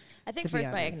 I think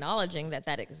first by acknowledging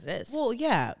that exists. Well,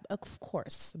 yeah, of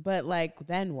course. But, like,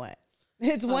 then what?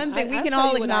 It's one thing. We can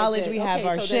all acknowledge we have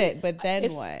our shit, but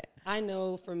then what? I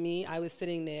know for me, I was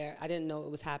sitting there. I didn't know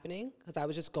it was happening because I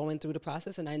was just going through the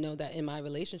process. And I know that in my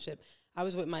relationship, I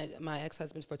was with my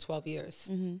ex-husband for 12 years,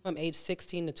 from age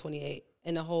 16 to 28,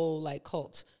 in a whole, like,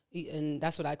 cult. And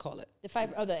that's what I call it.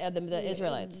 The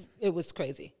Israelites. It was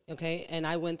crazy, okay? And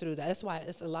I went through that. That's why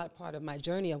it's a lot part of my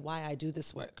journey of why I do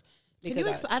this work.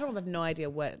 Because I don't have no idea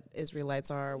what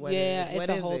Israelites are. What yeah, it is. It's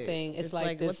a whole thing. It's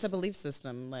like this, what's the belief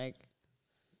system? Like,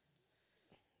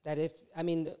 that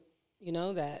you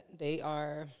know, that they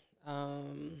are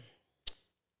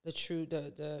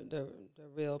the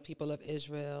real people of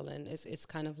Israel. And it's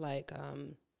kind of like,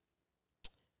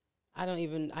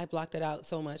 I blocked it out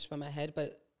so much from my head.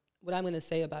 But what I'm going to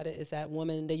say about it is that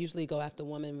they usually go after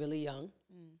women really young,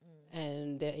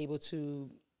 and they're able to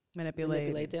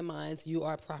manipulate their minds. You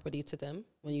are property to them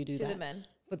when you do that. To the men.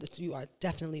 But you are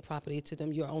definitely property to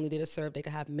them. You're only there to serve. They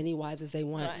can have many wives as they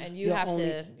want. And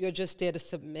you're just there to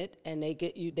submit, and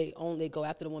they only go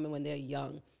after the woman when they're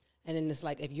young. And then it's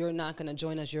like, if you're not going to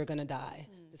join us, you're going to die.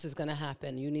 This is going to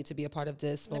happen. You need to be a part of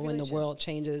this for when the world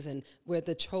changes, and we're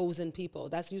the chosen people.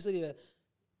 That's usually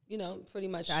pretty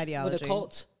much the ideology. With a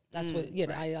cult. That's the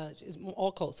ideology. It's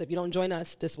all cults. If you don't join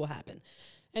us, this will happen.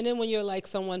 And then when you're like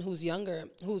someone who's younger,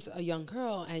 who's a young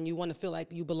girl, and you want to feel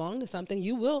like you belong to something,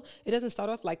 you will. It doesn't start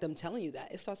off like them telling you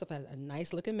that. It starts off as a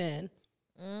nice looking man,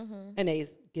 and they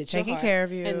get taking care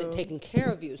of you, and taking care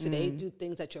of you. So they do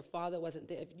things that your father wasn't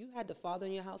there. If you had the father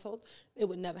in your household, it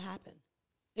would never happen.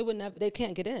 It would never. They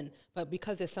can't get in. But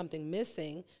because there's something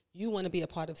missing, you want to be a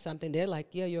part of something. They're like,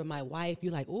 yeah, you're my wife.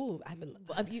 You're like, ooh,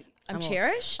 I'm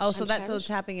cherished. Oh, so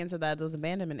tapping into those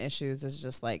abandonment issues is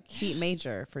just like heat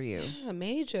major for you. Yeah,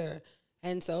 major.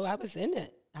 And so I was in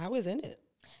it.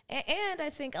 And I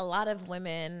think a lot of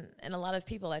women and a lot of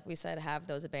people, like we said, have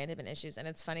those abandonment issues. And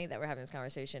it's funny that we're having this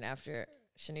conversation after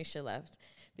Shanisha left,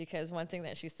 because one thing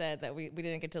that she said that we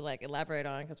didn't get to like elaborate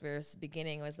on because we were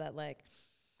beginning was that like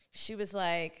she was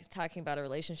like talking about a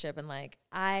relationship and like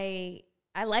I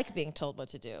like being told what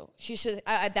to do.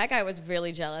 That guy was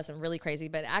really jealous and really crazy,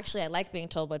 but actually I like being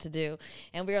told what to do.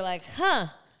 And we were like, huh.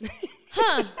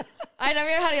 I never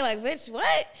heard how to like, bitch,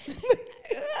 what?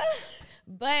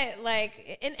 But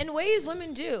like in ways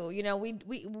women do, you know,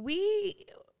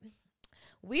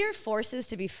 we are forces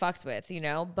to be fucked with, you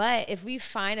know, but if we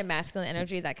find a masculine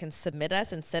energy that can submit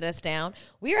us and sit us down,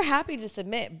 we are happy to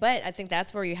submit. But I think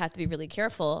that's where you have to be really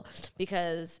careful,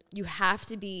 because you have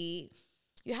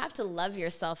to love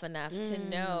yourself enough to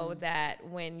know that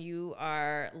when you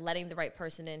are letting the right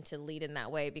person in to lead in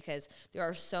that way, because there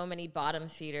are so many bottom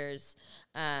feeders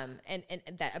and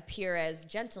that appear as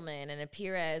gentlemen and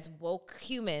appear as woke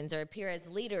humans or appear as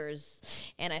leaders.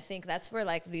 And I think that's where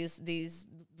like these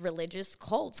religious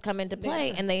cults come into play.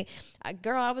 Yeah. And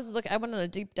I went on a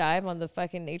deep dive on the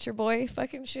fucking Nature Boy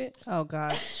fucking shit. Oh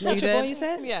God. Nature Boy, you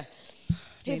said? Yeah.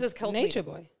 He's this cult Nature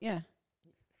leader. Boy. Yeah.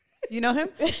 You know him?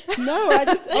 No,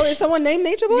 is someone named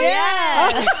Nature Boy?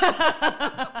 Yeah.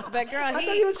 But girl, I thought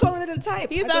he was calling it a type.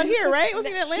 He's out here, right? Was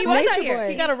he in Atlanta? He was out Nature here. Boy.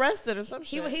 He got arrested or some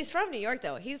shit. He's from New York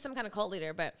though. He's some kind of cult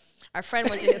leader. But our friend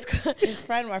went to his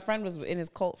My friend was in his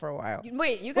cult for a while.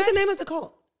 Wait, you guys? What's the name of the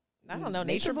cult? I don't know.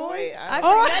 Nature Nature Boy? Boy?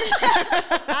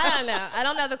 I don't know. I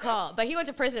don't know the call. But he went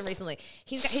to prison recently.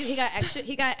 He got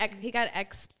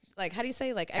like, how do you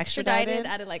say, like extradited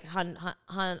out of like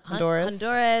Honduras,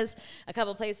 a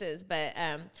couple places. But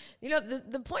you know,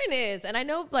 the point is, and I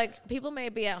know like people may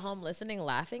be at home listening,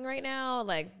 laughing right now,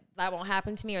 like that won't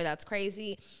happen to me or that's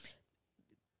crazy.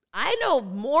 I know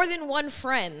more than one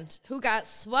friend who got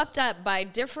swept up by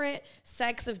different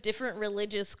sects of different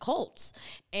religious cults.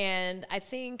 And I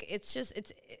think it's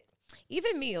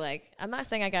even me, like, I'm not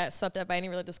saying I got swept up by any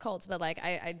religious cults, but like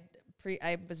I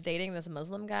was dating this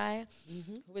Muslim guy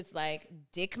who was like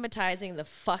dickmatizing the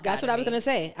fuck out of me. That's what I was going to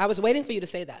say. I was waiting for you to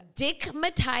say that.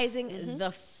 Dickmatizing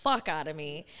the fuck out of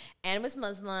me, and was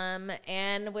Muslim,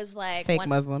 and was like Fake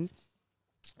Muslim.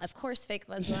 Of course, fake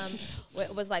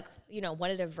Muslim. Was like, you know,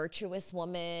 wanted a virtuous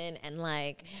woman, and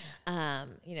like,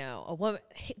 you know, a woman.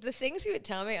 The things he would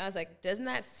tell me, I was like, doesn't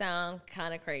that sound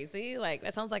kind of crazy? Like,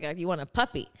 that sounds like you want a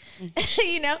puppy,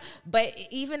 you know? But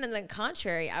even in the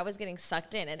contrary, I was getting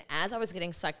sucked in. And as I was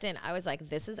getting sucked in, I was like,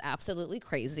 this is absolutely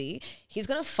crazy. He's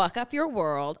going to fuck up your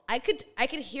world. I could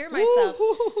hear myself.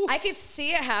 I could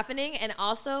see it happening. And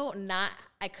also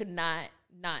I could not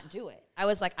do it. I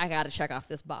was like, I got to check off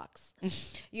this box,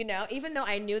 you know, even though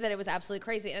I knew that it was absolutely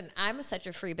crazy. And I'm such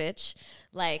a free bitch.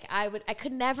 Like I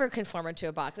could never conform into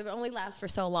a box. It would only last for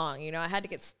so long. You know, I had to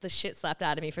get the shit slapped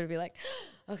out of me for it to be like,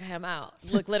 okay, I'm out.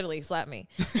 Look, literally he slapped me.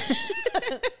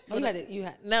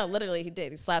 No, literally he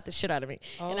did. He slapped the shit out of me.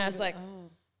 And I was like,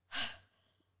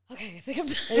 okay, I think I'm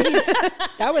done.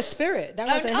 That was spirit. That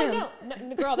wasn't him.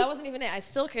 No, girl, that wasn't even it. I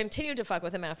still continued to fuck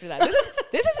with him after that.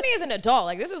 This is me as an adult.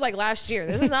 Like, this is like last year.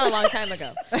 This is not a long time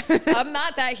ago. I'm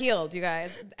not that healed, you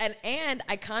guys. And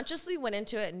I consciously went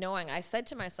into it knowing, I said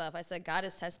to myself, I said, God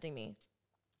is testing me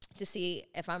to see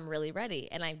if I'm really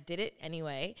ready. And I did it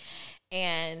anyway.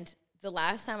 And the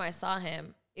last time I saw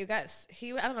him, I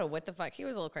don't know what the fuck, he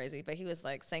was a little crazy, but he was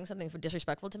like saying something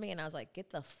disrespectful to me, and I was like,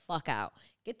 get the fuck out.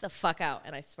 Get the fuck out.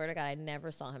 And I swear to God, I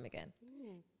never saw him again.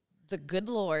 The good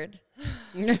Lord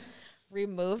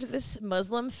removed this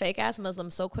fake ass Muslim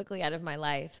so quickly out of my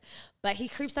life. But he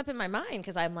creeps up in my mind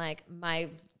because I'm like, my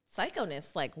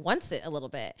psychoness like wants it a little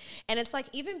bit. And it's like,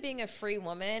 even being a free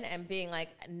woman and being like,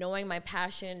 knowing my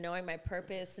passion, knowing my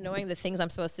purpose, knowing the things I'm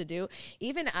supposed to do,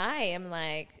 even I am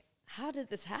like, how did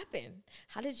this happen?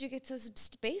 How did you get so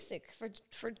basic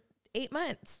for 8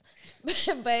 months?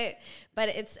 but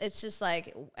it's just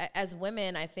like, as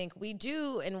women, I think we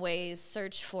do in ways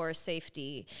search for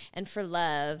safety and for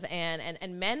love, and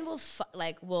men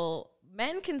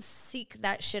men can seek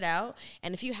that shit out.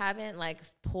 And if you haven't like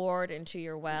poured into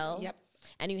your well, yep,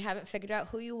 and you haven't figured out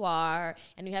who you are,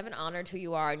 and you haven't honored who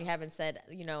you are, and you haven't said,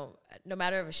 you know, no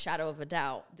matter of a shadow of a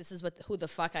doubt, this is who the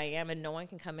fuck I am, and no one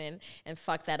can come in and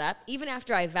fuck that up. Even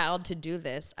after I vowed to do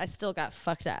this, I still got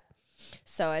fucked up.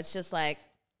 So it's just like,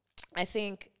 I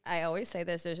think I always say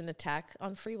this, there's an attack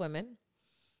on free women,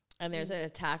 and there's an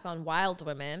attack on wild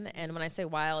women. And when I say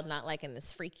wild, not like in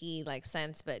this freaky like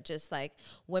sense, but just like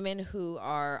women who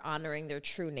are honoring their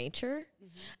true nature.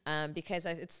 Because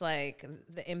it's like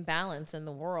the imbalance in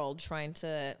the world trying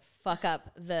to fuck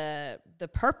up the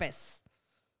purpose.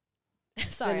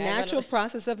 Sorry, the natural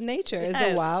process of nature is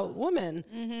a wild woman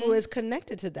who is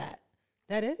connected to that.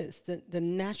 That is the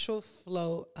natural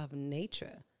flow of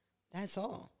nature. That's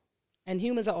all. And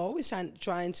humans are always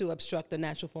trying to obstruct the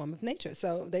natural form of nature.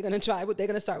 So they're going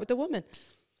to start with the woman.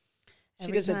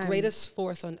 She is the greatest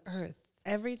force on earth.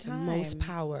 Every time. The most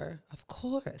power. Of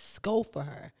course. Go for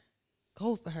her.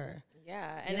 Go for her.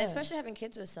 Yeah. And especially having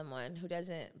kids with someone who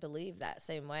doesn't believe that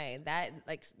same way. That,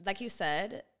 like you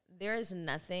said, there is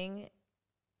nothing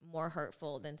more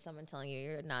hurtful than someone telling you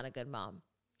you're not a good mom.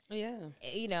 Yeah.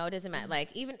 You know, it doesn't matter. Like,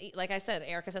 even, like I said,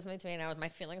 Erica said something to me and my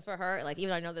feelings for her, like,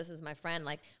 even though I know this is my friend,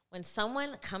 like, when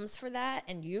someone comes for that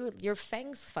and your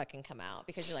fangs fucking come out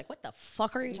because you're like, what the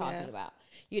fuck are you talking about?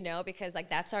 You know, because, like,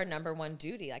 that's our number one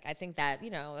duty. Like, I think that, you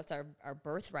know, that's our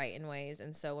birthright in ways.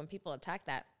 And so when people attack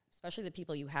that, especially the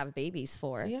people you have babies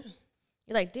for, you're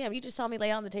like, damn, you just saw me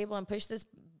lay on the table and push this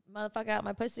motherfucker out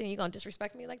my pussy and you gonna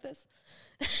disrespect me like this?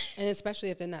 And especially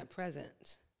if they're not present.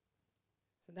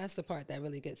 So that's the part that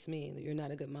really gets me. You're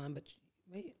not a good mom, but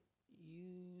wait,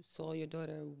 you saw your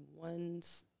daughter one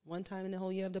time in the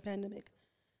whole year of the pandemic.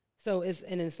 So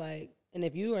it's like, and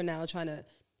if you are now trying to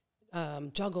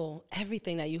juggle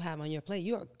everything that you have on your plate,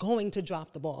 you are going to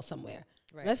drop the ball somewhere.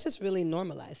 Right. Let's just really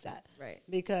normalize that. Right.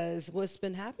 Because what's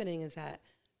been happening is that,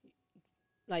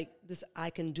 like, this I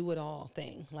can do it all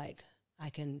thing. Like, I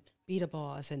can be the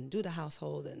boss and do the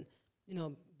household and, you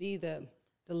know, be the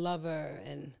lover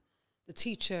and the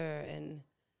teacher and,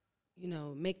 you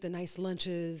know, make the nice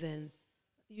lunches. And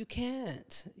you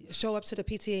can't show up to the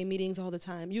PTA meetings all the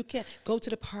time. You can't go to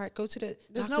the park, go to the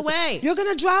There's no doctor's way. You're going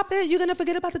to drop it. You're going to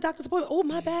forget about the doctor's appointment. Oh,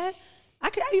 my bad. I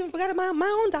even forgot about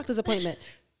my own doctor's appointment.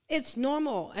 It's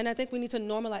normal. And I think we need to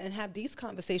normalize and have these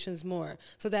conversations more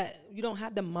so that you don't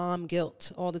have the mom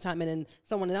guilt all the time. And then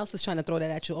someone else is trying to throw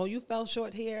that at you. Oh, you fell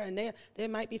short here. And they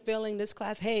might be failing this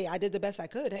class. Hey, I did the best I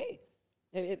could. Hey,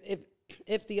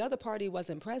 if the other party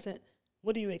wasn't present,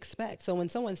 what do you expect? So when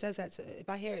someone says that, if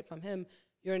I hear it from him,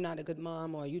 you're not a good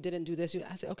mom or you didn't do this.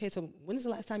 I say, okay, so when is the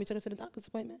last time you took her to the doctor's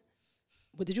appointment?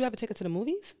 But did you ever take her to the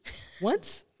movies?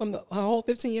 Once? From her whole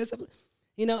 15 years of,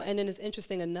 you know, and then it's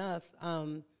interesting enough,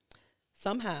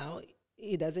 somehow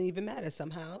it doesn't even matter.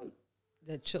 Somehow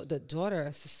the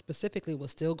daughter specifically will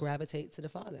still gravitate to the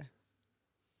father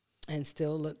and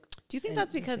still look. Do you think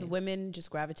that's because women just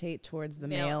gravitate towards the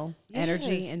male Yes.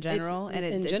 energy in general? It's, And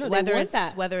in general,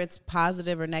 whether it's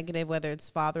positive or negative, whether it's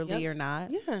fatherly or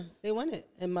not? Yeah, they want it.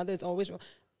 And mother's always,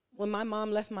 when my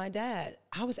mom left my dad,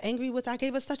 I was angry I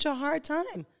gave her such a hard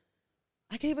time.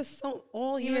 I gave her so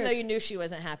all year. Even though you knew she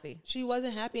wasn't happy. She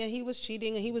wasn't happy and he was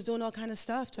cheating and he was doing all kind of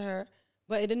stuff to her.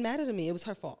 But it didn't matter to me. It was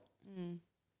her fault.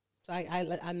 So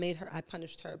I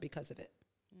punished her because of it.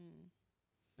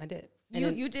 I did.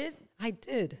 You did? I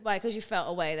did. Why? Because you felt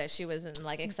a way that she wasn't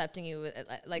like accepting you,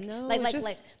 No,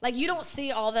 like you don't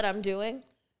see all that I'm doing.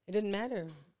 It didn't matter.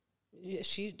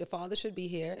 The father should be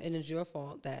here, and it's your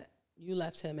fault that you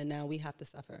left him, and now we have to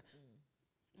suffer.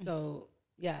 So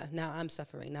yeah, now I'm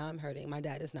suffering. Now I'm hurting. My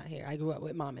dad is not here. I grew up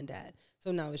with mom and dad,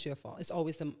 so now it's your fault. It's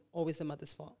always the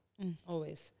mother's fault.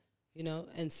 Always, you know.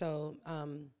 And so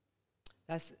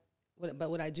that's what. But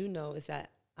what I do know is that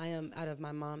I am, out of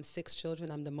my mom's 6 children,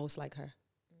 I'm the most like her.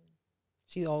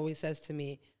 She always says to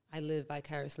me, I live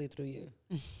vicariously through you.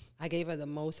 I gave her the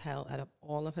most hell out of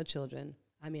all of her children.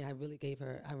 I mean, I really gave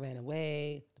her, I ran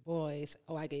away, the boys,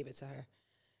 I gave it to her.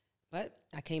 But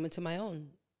I came into my own.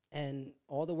 And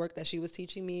all the work that she was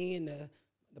teaching me and the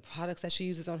products that she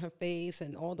uses on her face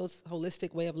and all those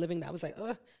holistic way of living, I was like,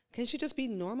 can she just be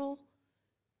normal?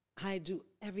 I do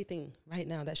everything right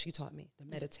now that she taught me. The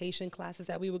meditation classes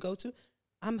that we would go to,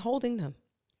 I'm holding them.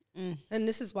 And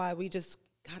this is why we just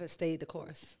got to stay the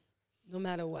course, no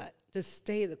matter what. Just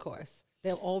stay the course.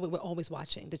 We're always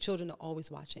watching. The children are always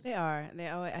watching. They are.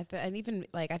 And even,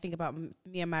 like, I think about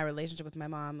me and my relationship with my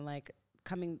mom, like,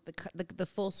 the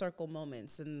full circle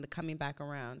moments and the coming back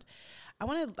around. I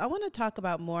want to talk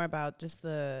about more about just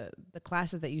the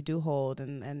classes that you do hold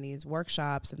and these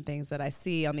workshops and things that I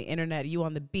see on the internet, you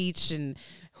on the beach and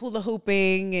hula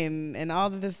hooping and all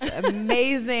of this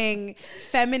amazing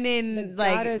feminine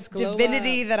like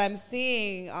divinity that I'm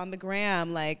seeing on the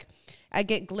gram. Like, I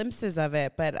get glimpses of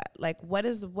it, but like, what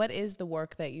is the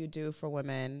work that you do for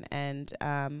women? And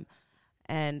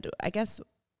I guess,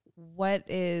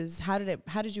 how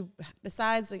did you,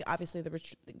 besides like obviously the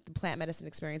plant medicine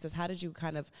experiences, how did you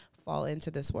kind of fall into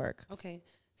this work? Okay.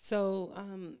 So,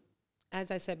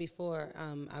 as I said before,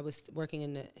 I was working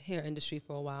in the hair industry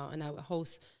for a while, and I would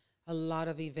host a lot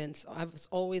of events. I was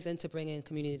always into bringing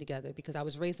community together because I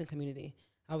was raised in community.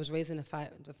 I was raised in the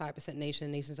 5% nation,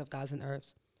 Nations of Gods and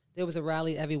Earth. There was a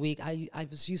rally every week. I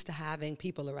was used to having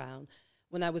people around.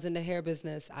 When I was in the hair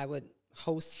business, I would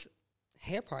host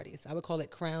hair parties. I would call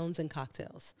it crowns and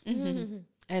cocktails.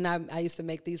 And I used to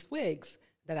make these wigs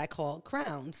that I called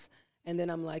crowns. And then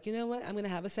I'm like, you know what? I'm going to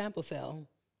have a sample sale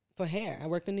for hair. I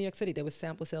worked in New York City. There was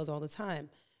sample sales all the time.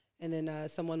 And then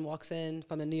someone walks in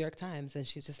from the New York Times, and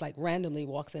she's just like randomly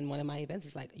walks in one of my events.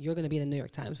 It's like, you're going to be in the New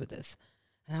York Times with this.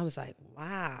 And I was like,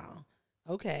 wow.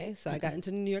 Okay. So I got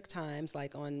into the New York Times,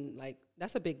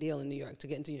 that's a big deal in New York to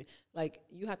get into,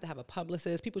 you have to have a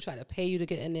publicist. People try to pay you to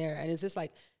get in there. And it's just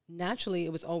like, naturally,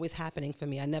 it was always happening for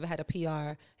me. I never had a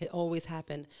PR. It always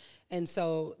happened. And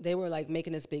so they were like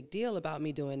making this big deal about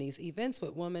me doing these events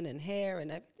with women and hair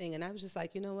and everything. And I was just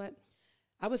like, you know what?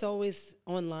 I was always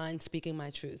online speaking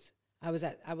my truth. I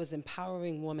was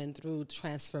empowering women through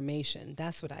transformation.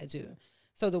 That's what I do.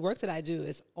 So the work that I do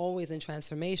is always in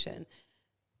transformation.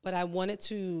 But I wanted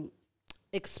to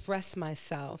express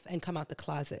myself and come out the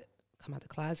closet.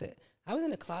 I was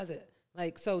in the closet.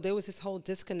 So there was this whole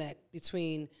disconnect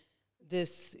between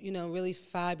this, really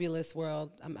fabulous world.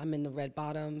 I'm in the red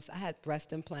bottoms. I had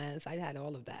breast implants. I had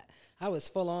all of that. I was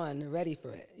full on ready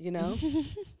for it,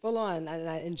 full on. And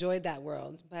I enjoyed that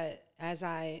world. But as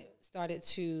I started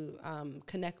to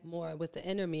connect more with the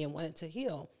inner me and wanted to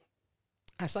heal,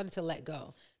 I started to let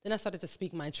go. Then I started to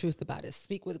speak my truth about it,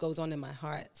 speak what goes on in my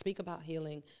heart, speak about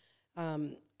healing.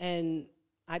 And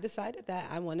I decided that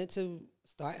I wanted to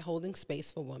start holding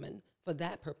space for women for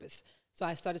that purpose. So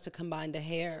I started to combine the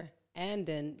hair and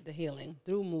then the healing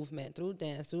through movement, through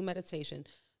dance, through meditation,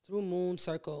 through moon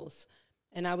circles.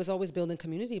 And I was always building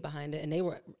community behind it. And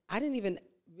I didn't even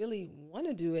really want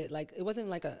to do it. Like, it wasn't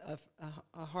like a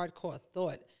hardcore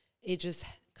thought. It just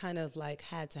kind of like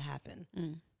had to happen.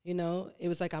 It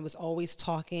was like I was always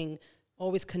talking,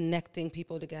 always connecting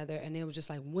people together. And they were just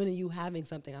like, when are you having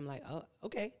something? I'm like, oh,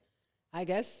 okay. I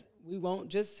guess we won't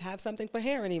just have something for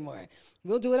hair anymore.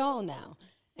 We'll do it all now.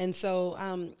 And so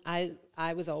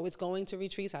I was always going to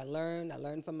retreats. I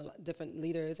learned from different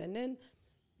leaders. And then,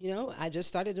 I just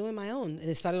started doing my own. And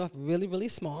it started off really, really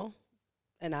small.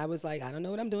 And I was like, I don't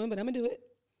know what I'm doing, but I'm going to do it,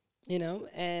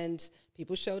 And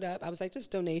people showed up. I was like,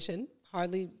 just donation,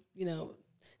 hardly,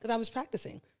 because I was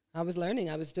practicing. I was learning.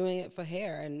 I was doing it for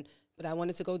hair. But I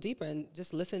wanted to go deeper and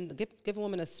just listen, give a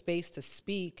woman a space to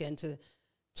speak and to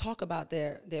talk about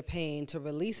their pain, to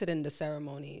release it in the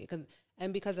ceremony.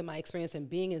 Because of my experience in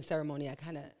being in ceremony, I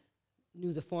kind of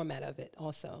knew the format of it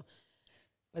also.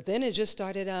 But then it just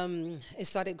started, it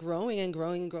started growing and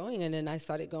growing and growing. And then I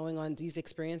started going on these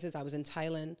experiences. I was in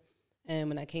Thailand. And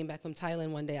when I came back from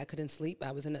Thailand one day, I couldn't sleep.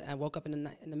 I woke up in the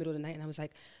middle of the night and I was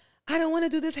like, I don't want to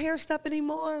do this hair stuff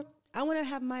anymore. I want to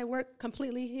have my work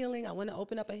completely healing. I want to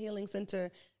open up a healing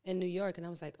center in New York. And I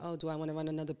was like, oh, do I want to run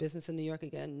another business in New York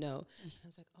again? No. I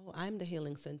was like, oh, I'm the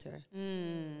healing center.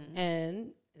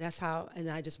 And that's how, and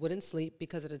I just wouldn't sleep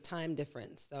because of the time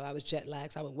difference. So I was jet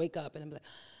lagged. So I would wake up and I'm like,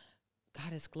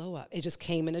 Goddess Glow Up. It just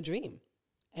came in a dream.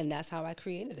 And that's how I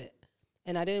created it.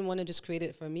 And I didn't want to just create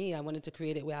it for me. I wanted to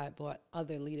create it where I brought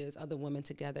other leaders, other women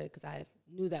together, because I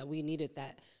knew that we needed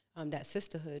that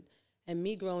sisterhood. And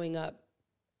me growing up,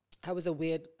 I was a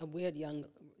weird young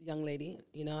lady.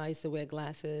 I used to wear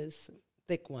glasses,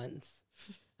 thick ones.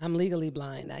 I'm legally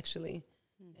blind, actually.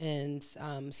 And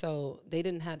so they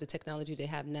didn't have the technology they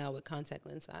have now with contact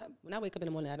lens. When I wake up in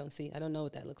the morning, I don't see. I don't know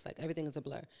what that looks like. Everything is a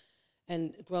blur.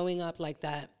 And growing up like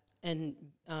that, and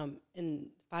in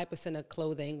 5% of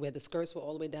clothing, where the skirts were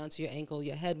all the way down to your ankle,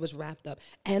 your head was wrapped up,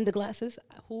 and the glasses,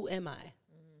 who am I?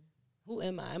 Who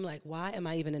am I? I'm like, why am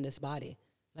I even in this body?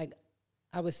 Like,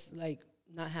 I was like,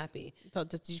 not happy.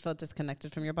 Did you feel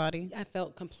disconnected from your body? I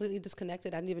felt completely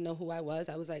disconnected. I didn't even know who I was.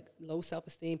 I was like low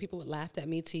self-esteem. People would laugh at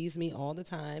me, tease me all the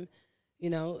time,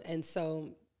 And so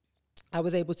I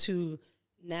was able to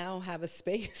now have a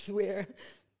space where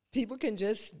people can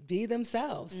just be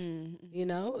themselves,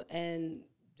 and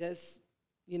just,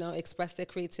 express their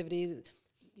creativity,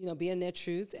 be in their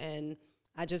truth. And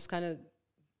I just kind of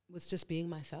was just being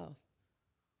myself.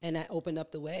 And I opened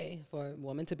up the way for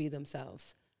women to be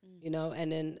themselves.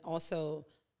 And then also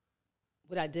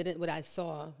what I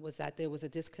saw was that there was a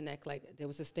disconnect. Like, there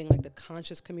was this thing like the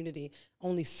conscious community,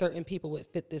 only certain people would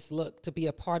fit this look to be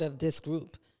a part of this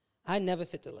group. I never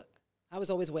fit the look. I was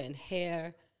always wearing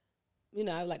hair,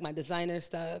 I like my designer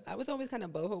stuff. I was always kind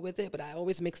of boho with it, but I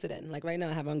always mixed it in. Like right now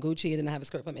I have on Gucci and then I have a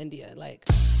skirt from India. Like.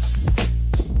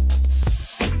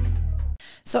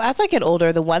 So as I get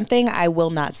older, the one thing I will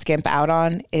not skimp out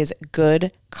on is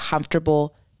good,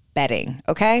 comfortable bedding,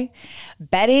 okay?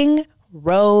 Bedding,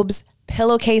 robes,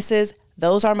 pillowcases,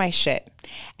 those are my shit.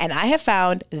 And I have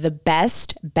found the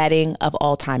best bedding of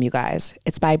all time, you guys.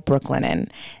 It's by Brooklinen.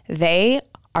 They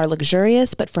are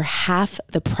luxurious, but for half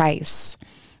the price.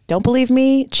 Don't believe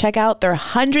me? Check out their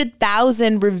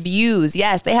 100,000 reviews.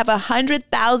 Yes, they have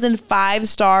 100,000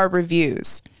 5-star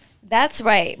reviews. That's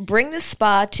right. Bring the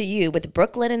spa to you with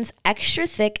Brooklinen's extra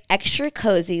thick, extra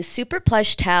cozy, super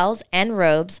plush towels and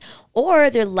robes, or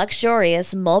their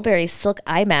luxurious mulberry silk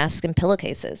eye mask and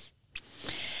pillowcases.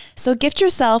 So gift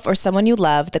yourself or someone you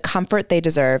love the comfort they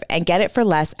deserve and get it for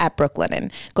less at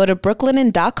Brooklinen. Go to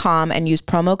brooklinen.com and use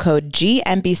promo code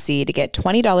GMBC to get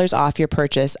 $20 off your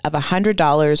purchase of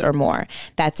 $100 or more.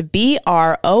 That's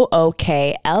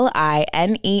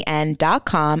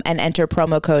BROOKLINEN.com and enter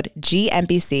promo code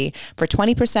GMBC for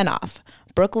 20% off.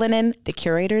 Brooklinen, the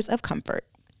curators of comfort.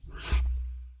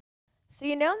 So,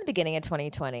 in the beginning of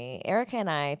 2020, Erica and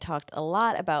I talked a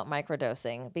lot about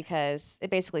microdosing because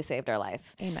it basically saved our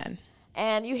life. Amen.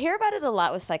 And you hear about it a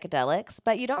lot with psychedelics,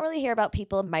 but you don't really hear about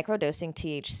people microdosing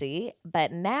THC.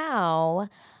 But now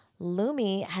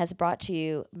Lumi has brought to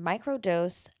you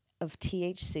microdose of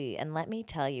THC, and let me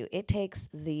tell you, it takes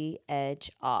the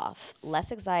edge off.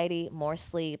 Less anxiety, more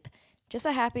sleep, just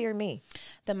a happier me.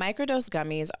 The microdose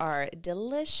gummies are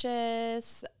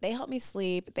delicious. They help me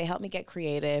sleep. They help me get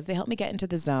creative. They help me get into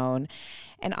the zone.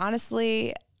 And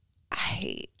honestly,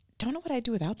 I don't know what I'd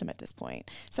do without them at this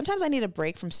point. Sometimes I need a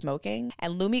break from smoking,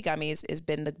 and Lumi Gummies has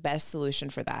been the best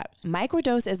solution for that.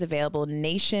 Microdose is available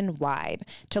nationwide.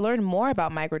 To learn more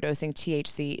about microdosing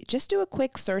THC, just do a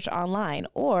quick search online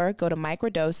or go to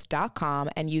microdose.com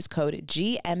and use code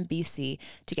GMBC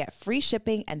to get free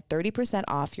shipping and 30%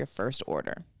 off your first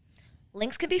order.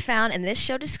 Links can be found in this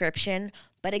show description,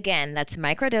 but again, that's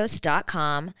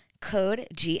microdose.com, code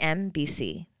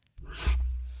GMBC.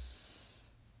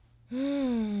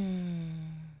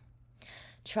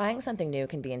 Trying something new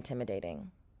can be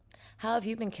intimidating. How have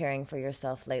you been caring for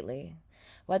yourself lately?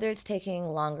 Whether it's taking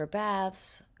longer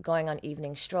baths, going on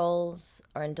evening strolls,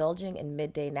 or indulging in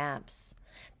midday naps,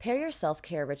 pair your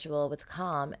self-care ritual with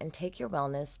Calm and take your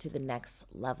wellness to the next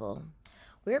level.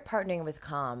 We're partnering with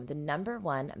Calm, the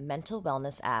 #1 mental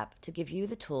wellness app, to give you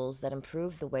the tools that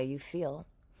improve the way you feel.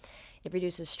 It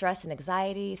reduces stress and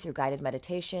anxiety through guided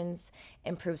meditations,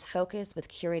 improves focus with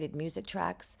curated music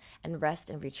tracks, and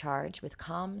rest and recharge with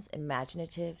Calm's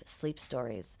imaginative sleep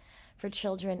stories for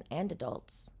children and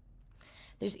adults.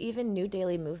 There's even new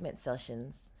daily movement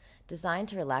sessions designed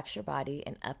to relax your body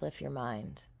and uplift your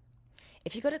mind.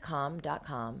 If you go to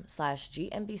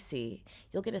calm.com/GMBC,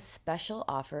 you'll get a special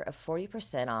offer of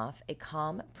 40% off a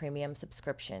Calm premium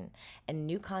subscription, and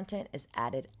new content is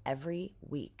added every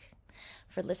week.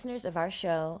 For listeners of our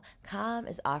show, Calm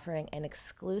is offering an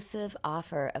exclusive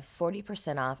offer of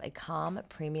 40% off a Calm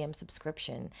premium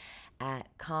subscription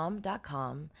at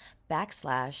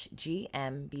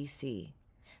calm.com/GMBC.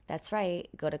 That's right.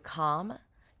 Go to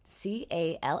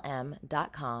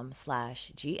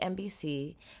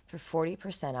calm.com/GMBC for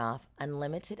 40% off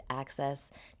unlimited access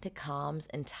to Calm's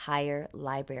entire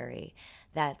library.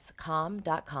 That's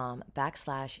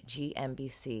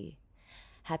calm.com/GMBC.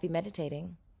 Happy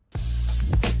meditating.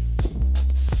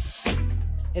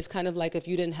 It's kind of like if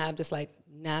you didn't have this like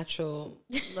natural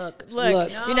look.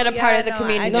 You're not a part of the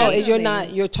community. No, you're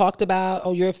not. You're talked about.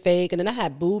 Oh, you're fake. And then I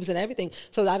had boobs and everything,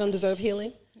 so I don't deserve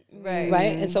healing. Right.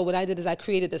 And so what I did is I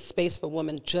created a space for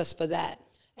women just for that.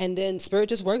 And then Spirit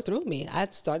just worked through me. I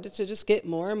started to just get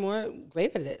more and more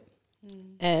great at it.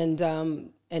 And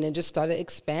it just started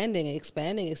expanding.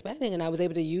 And I was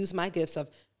able to use my gifts of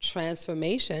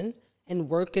transformation and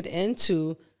work it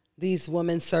into these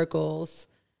women's circles,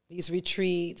 these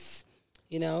retreats,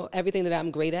 everything that I'm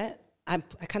great at. I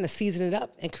kind of seasoned it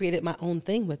up and created my own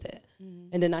thing with it.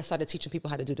 And then I started teaching people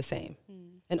how to do the same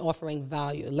and offering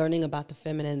value, learning about the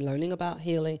feminine, learning about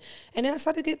healing. And then I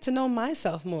started to get to know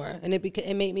myself more, and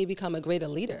it made me become a greater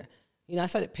leader. I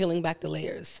started peeling back the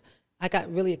layers. I got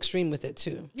really extreme with it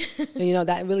too. And,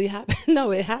 that really happened.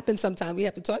 No, it happens sometimes. We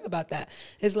have to talk about that.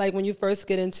 It's like when you first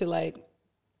get into like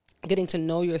getting to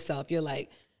know yourself,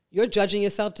 you're judging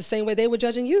yourself the same way they were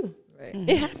judging you. Right.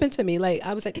 It happened to me. Like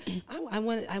I was like, I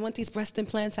want these breast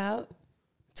implants out.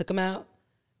 Took them out.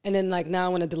 And then like now I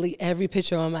want to delete every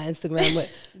picture on my Instagram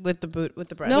with the breast.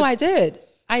 No, I did.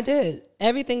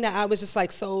 Everything that I was just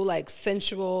like so like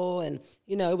sensual, and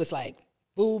it was like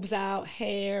boobs out,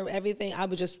 hair, everything. I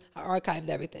archived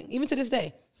everything, even to this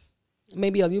day.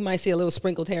 Maybe you might see a little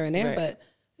sprinkled hair in there, right. But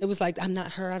it was like, I'm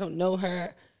not her. I don't know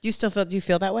her. Do you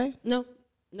feel that way? No.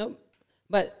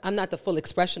 But I'm not the full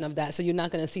expression of that, so you're not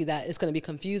going to see that. It's going to be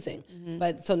confusing.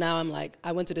 But so now I'm like,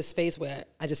 I went to this phase where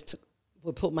I just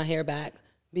would put my hair back,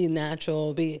 be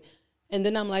natural, and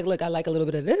then I'm like, look, I like a little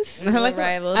bit of this. I like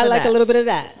a little bit of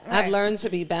that. Right. I've learned to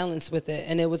be balanced with it.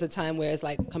 And it was a time where it's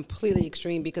like completely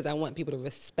extreme because I want people to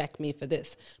respect me for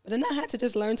this. But then I had to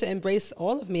just learn to embrace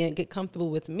all of me and get comfortable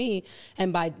with me.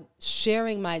 And by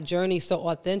sharing my journey so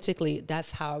authentically,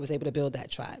 that's how I was able to build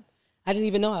that tribe. I didn't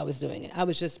even know I was doing it. I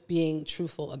was just being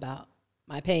truthful about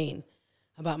my pain,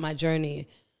 about my journey,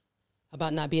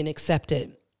 about not being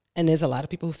accepted. And there's a lot of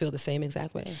people who feel the same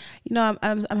exact way. I'm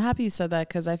happy you said that,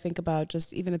 because I think about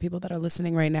just even the people that are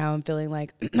listening right now and feeling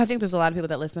like, I think there's a lot of people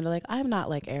that listen that are like, I'm not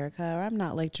like Erica, or I'm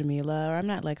not like Jamila, or I'm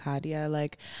not like Hadiiya.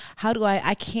 Like, how do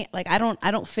I can't, like, I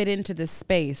don't fit into this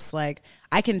space. Like,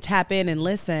 I can tap in and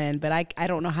listen, but I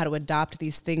don't know how to adopt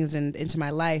these things into my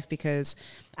life because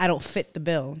I don't fit the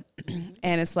bill.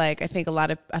 And it's like, I feel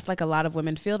like a lot of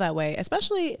women feel that way,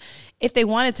 especially if they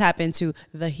want to tap into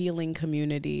the healing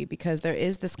community, because there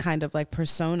is this kind of like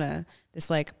persona, this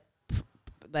like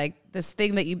this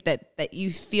thing that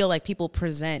you feel like people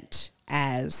present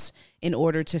as in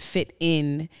order to fit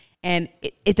in And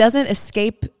it doesn't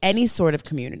escape any sort of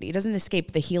community. It doesn't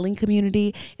escape the healing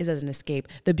community. It doesn't escape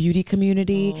the beauty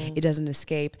community. It doesn't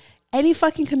escape any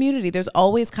fucking community. There's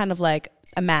always kind of like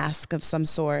a mask of some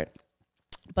sort.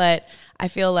 But I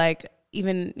feel like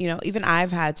even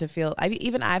I've had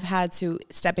to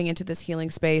stepping into this healing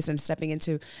space and stepping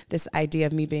into this idea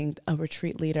of me being a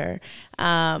retreat leader.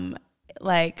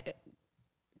 Like,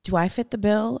 do I fit the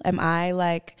bill? Am I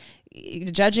like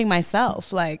judging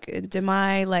myself? Like, am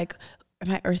I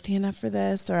earthy enough for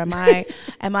this? Or am I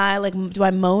like, do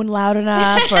I moan loud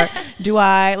enough? Or do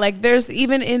I like, there's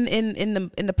even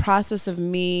in the process of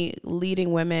me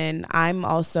leading women, I'm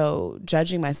also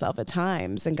judging myself at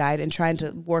times and trying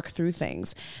to work through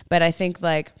things. But I think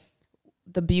like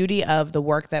the beauty of the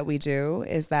work that we do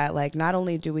is that like, not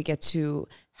only do we get to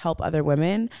help other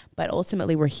women, but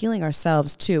ultimately we're healing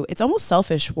ourselves too. It's almost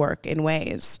selfish work in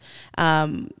ways.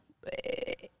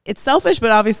 It's selfish,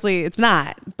 but obviously it's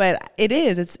not. But it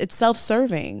is. It's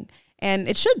self-serving, and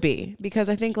it should be, because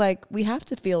I think like we have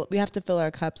to fill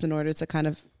our cups in order to kind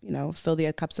of fill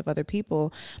the cups of other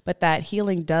people. But that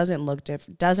healing doesn't look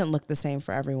the same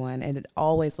for everyone, and it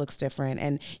always looks different.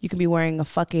 And you can be wearing a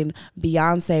fucking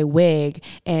Beyonce wig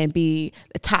and be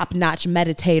a top-notch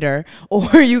meditator,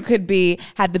 or you could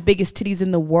have the biggest titties in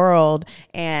the world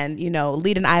and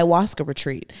lead an ayahuasca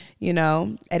retreat.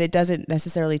 And it doesn't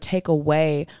necessarily take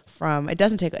away from. It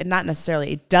doesn't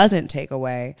take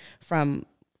away from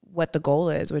what the goal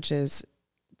is, which is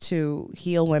to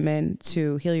heal women,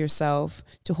 to heal yourself,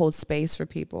 to hold space for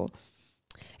people.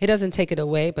 It doesn't take it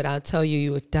away, but I'll tell you,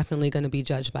 you are definitely going to be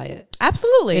judged by it.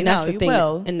 Absolutely. And that's the thing.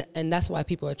 Will. And that's why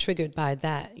people are triggered by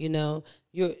that,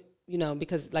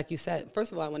 because like you said,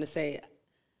 first of all, I want to say,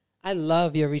 I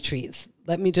love your retreats.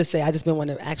 Let me just say, I just been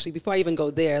wanting to actually, before I even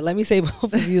go there, let me say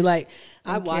both of you, like,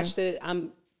 I watched it.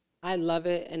 I love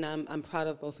it, and I'm proud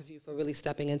of both of you for really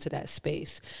stepping into that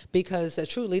space, because the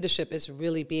true leadership is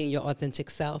really being your authentic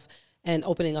self and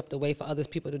opening up the way for other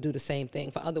people to do the same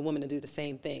thing, for other women to do the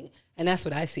same thing. And that's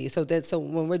what I see. So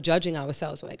when we're judging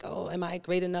ourselves, we're like, oh, am I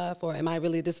great enough, or am I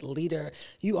really this leader?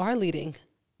 You are leading.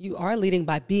 You are leading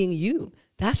by being you.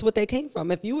 That's what they came from.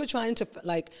 If you were trying to,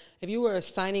 like, if you were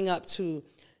signing up to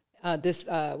this,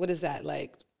 what is that,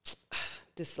 like,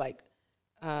 this, like,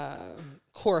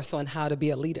 course on how to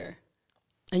be a leader,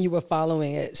 and you were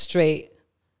following it straight,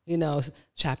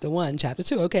 chapter 1, chapter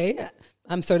 2, okay,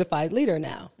 I'm certified leader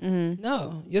now. Mm-hmm.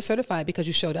 No, you're certified because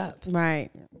you showed up. Right.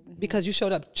 Because you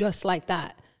showed up just like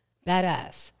that.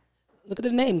 Badass. Look at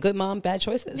the name, Good Mom, Bad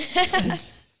Choices.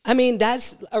 I mean,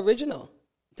 that's original.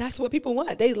 That's what people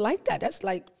want. They like that. That's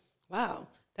like, wow,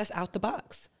 that's out the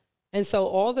box. And so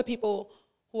all the people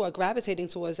who are gravitating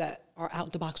towards that are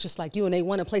out the box just like you, and they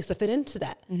want a place to fit into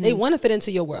that. Mm-hmm. They want to fit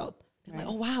into your world. They're like,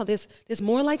 oh wow, there's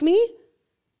more like me.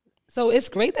 So it's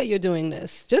great that you're doing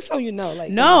this. Just so you know,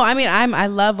 like, no, I mean, I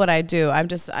love what I do. I'm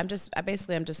just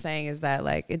saying is that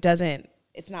like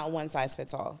it's not one size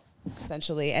fits all,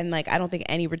 essentially. And like, I don't think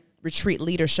any retreat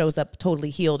leader shows up totally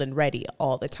healed and ready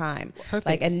all the time. Perfect.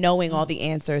 Like, and knowing all the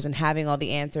answers and having all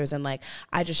the answers, and like,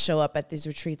 I just show up at these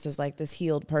retreats as like this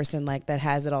healed person, like that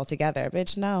has it all together.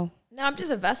 Bitch, no, I'm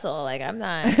just a vessel. Like, I'm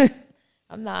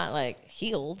not like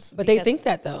healed. But they think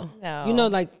that though. No.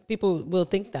 Like, people will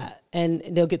think that, and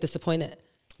they'll get disappointed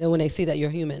then when they see that you're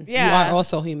human. Yeah. You are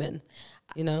also human.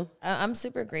 I'm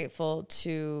super grateful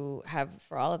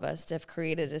for all of us to have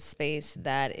created a space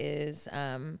that is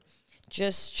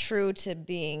just true to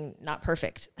being not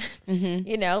perfect.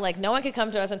 Mm-hmm. Like, no one could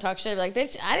come to us and talk shit, like,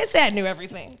 bitch, I didn't say I knew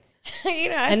everything.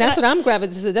 And that's what I'm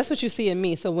gravitating. That's what you see in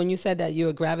me. So when you said that you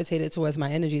were gravitated towards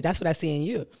my energy, that's what I see in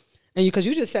you. And because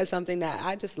you just said something that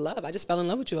I just love. I just fell in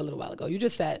love with you a little while ago. You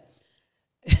just said,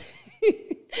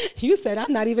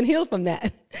 I'm not even healed from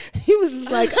that. He was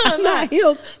just like, I'm not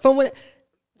healed from what.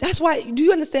 That's why, do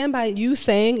you understand, by you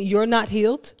saying you're not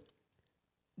healed,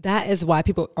 that is why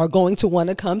people are going to want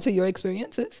to come to your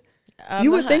experiences? You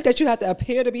would think that you have to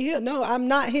appear to be healed. No, I'm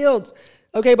not healed.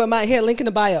 Okay, but my hair, link in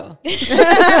the bio.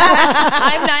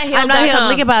 I'm not healed. I'm not healed.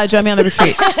 Link in bio. Join me on the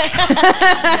retreat.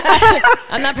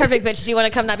 I'm not perfect, bitch. Do you want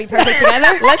to come not be perfect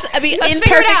together? Let's figure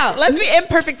it out. Let's be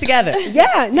imperfect together.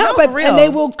 Yeah, no, but real. And they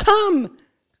will come.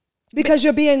 Because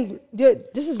this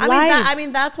is life. I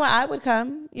mean, that's why I would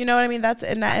come. You know what I mean?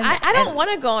 I don't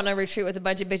want to go on a retreat with a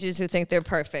bunch of bitches who think they're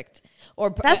perfect.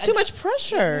 That's too much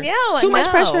pressure. Too much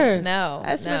pressure. No,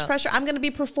 that's too much pressure. I'm going to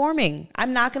be performing.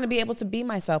 I'm not going to be able to be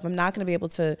myself. I'm not going to be able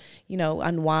to,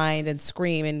 unwind and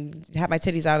scream and have my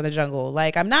titties out in the jungle.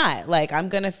 Like, I'm not. Like, I'm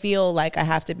going to feel like I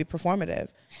have to be performative.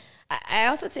 I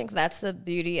also think that's the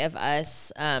beauty of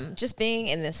us just being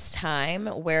in this time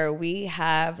where we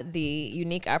have the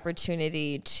unique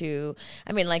opportunity to,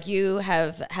 I mean, like you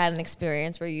have had an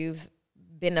experience where you've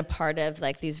been a part of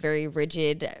like these very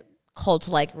rigid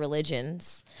cult-like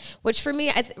religions, which for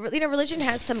me, religion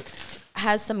has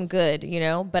some good,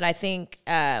 but I think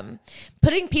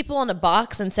putting people in a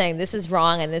box and saying this is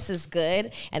wrong and this is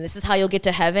good and this is how you'll get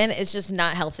to heaven is just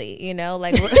not healthy,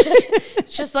 like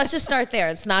let's just start there.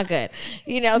 It's not good,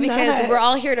 because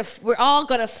we're all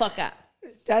gonna fuck up.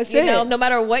 That's it. No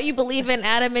matter what you believe in,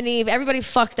 Adam and Eve, everybody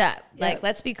fucked up. Yep. Like,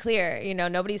 let's be clear,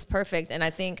 nobody's perfect. And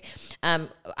I think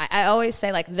I always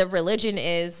say, like, the religion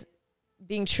is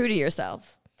being true to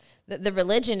yourself. The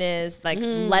religion is like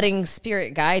letting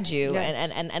spirit guide you,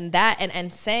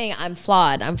 and saying I'm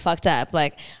flawed, I'm fucked up,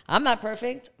 like I'm not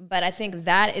perfect, but I think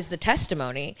that is the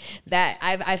testimony that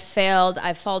I've failed,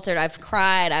 I've faltered, I've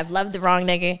cried, I've loved the wrong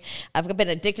nigga, I've been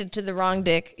addicted to the wrong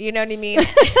dick. You know what I mean?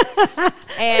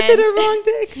 And to the wrong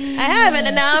dick. I have,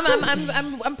 and now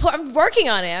I'm working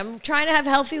on it. I'm trying to have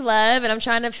healthy love, and I'm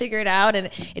trying to figure it out. And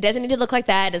it doesn't need to look like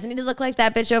that. It doesn't need to look like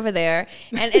that bitch over there.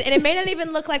 And it may not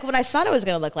even look like what I thought it was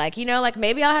going to look like. Like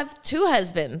maybe I'll have 2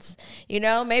 husbands.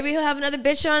 Maybe he'll have another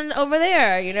bitch on over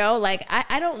there. Like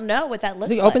I don't know what that looks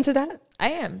like. Are you open to that? I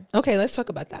am. Okay, let's talk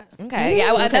about that. Okay,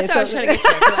 that's what I was trying to get to.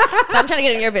 So I'm trying to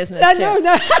get in your business too. No,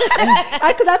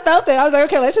 because I felt it. I was like,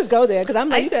 okay, let's just go there. Because I'm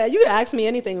like, you can ask me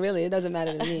anything, really. It doesn't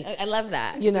matter to me. I love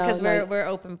that, because we're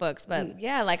open books. But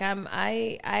yeah, like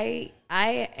I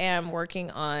am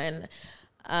working on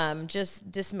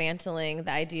just dismantling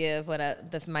the idea of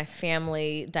what my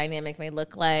family dynamic may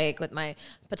look like, what my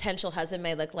potential husband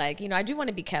may look like. I do want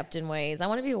to be kept in ways. I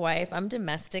want to be a wife. I'm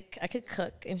domestic. I could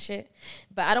cook and shit,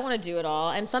 but I don't want to do it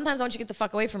all. And sometimes I want you to get the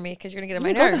fuck away from me because you're going to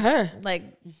get on my nerves. Like,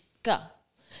 go.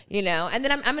 And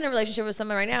then I'm in a relationship with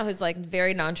someone right now who's like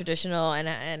very non-traditional,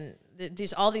 and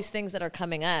there's all these things that are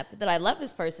coming up that I love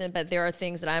this person, but there are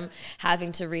things that I'm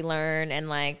having to relearn, and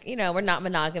like, we're not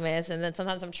monogamous. And then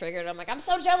sometimes I'm triggered. I'm like, I'm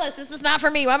so jealous. This is not for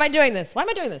me. Why am I doing this?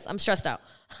 I'm stressed out.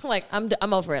 Like,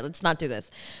 I'm over it. Let's not do this.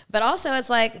 But also it's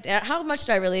like, how much is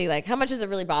it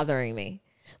really bothering me?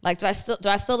 Like, do I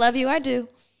still love you? I do.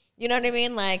 You know what I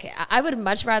mean? Like, I would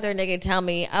much rather a nigga tell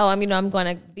me, oh, I'm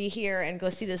going to be here and go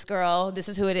see this girl. This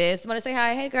is who it is. I'm going to say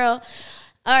hi. Hey, girl.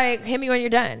 All right, hit me when you're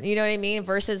done. You know what I mean?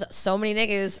 Versus so many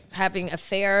niggas having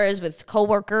affairs with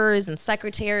coworkers and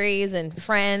secretaries and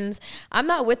friends. I'm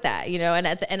not with that,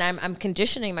 and I'm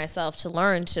conditioning myself to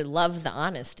learn to love the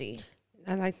honesty.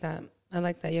 I like that. I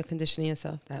like that you're conditioning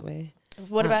yourself that way.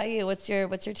 What about you? What's your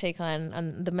take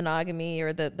on the monogamy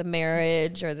or the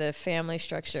marriage or the family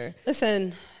structure?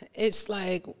 Listen, it's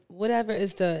like whatever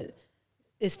is the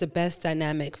best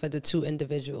dynamic for the 2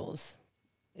 individuals.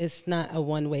 It's not a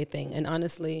one-way thing. And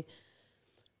honestly,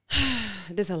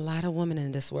 there's a lot of women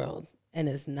in this world, and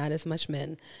it's not as much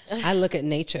men. I look at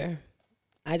nature.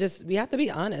 We have to be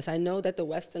honest. I know that the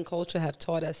Western culture have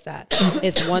taught us that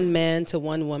it's one man to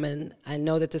one woman. I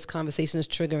know that this conversation is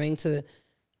triggering to,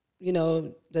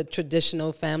 the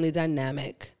traditional family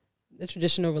dynamic, the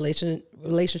traditional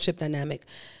relationship dynamic.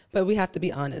 But we have to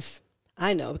be honest.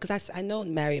 I know, because I know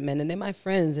married men, and they're my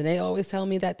friends, and they always tell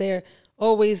me that they're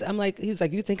always, I'm like, he was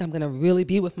like, you think I'm going to really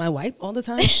be with my wife all the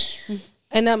time?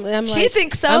 And I'm like, she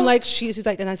thinks so. I'm like, she's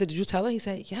like, and I said, did you tell her? He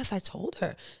said, yes, I told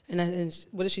her. And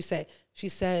what did she say? She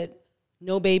said,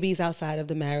 no babies outside of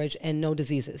the marriage and no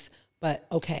diseases, but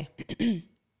okay.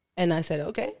 And I said,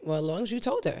 okay, well, as long as you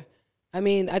told her. I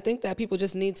mean, I think that people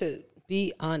just need to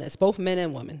be honest, both men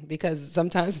and women, because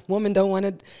sometimes women don't want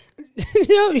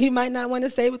to, you might not want to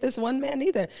stay with this one man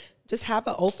either. Just have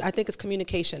I think it's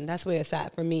communication. That's where it's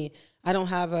at for me. I don't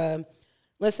have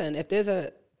listen, if there's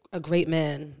a great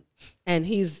man and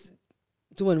he's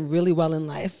doing really well in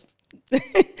life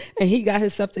and he got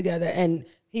his stuff together and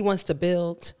he wants to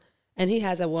build and he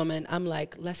has a woman, I'm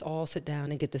like, let's all sit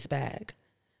down and get this bag.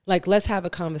 Like, let's have a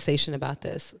conversation about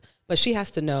this. But she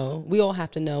has to know. We all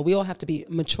have to know. We all have to be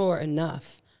mature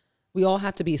enough. We all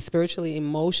have to be spiritually,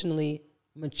 emotionally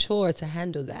mature to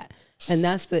handle that. And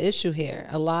that's the issue here.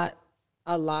 A lot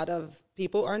of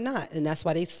people are not. And that's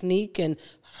why they sneak and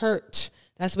hurt.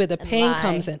 That's where the pain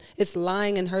comes in. It's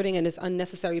lying and hurting, and it's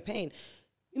unnecessary pain.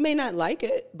 You may not like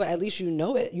it, but at least you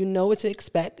know it. You know what to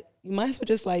expect. You might as well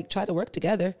just try to work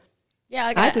together.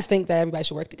 Yeah, I just think that everybody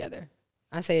should work together.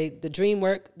 I say the dream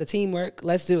work, the teamwork,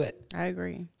 let's do it. I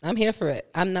agree. I'm here for it.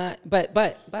 I'm not, but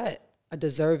a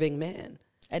deserving man.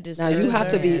 Now you have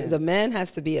to be, the man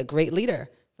has to be a great leader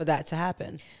for that to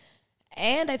happen.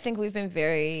 And I think we've been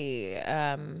very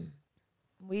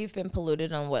we've been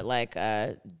polluted on what like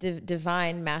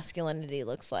divine masculinity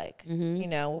looks like. You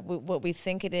know, what we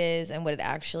think it is and what it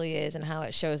actually is and how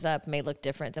it shows up may look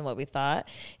different than what we thought.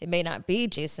 It may not be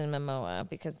Jason Momoa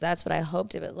because that's what I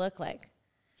hoped it would look like.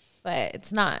 But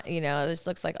it's not, you know, this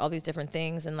looks like all these different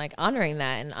things and like honoring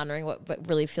that and honoring what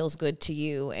really feels good to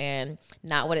you and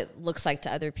not what it looks like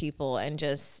to other people and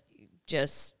just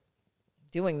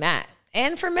doing that.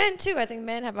 And for men too, I think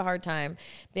men have a hard time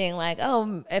being like,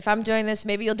 oh, if I'm doing this,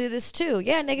 maybe you'll do this too.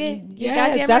 Yeah, nigga.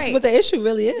 Yes, that's right. What the issue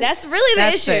really is. That's really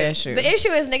the issue. The issue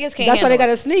is niggas can't. That's why they got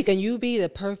to sneak, and you be the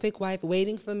perfect wife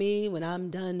waiting for me when I'm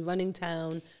done running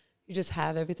town. You just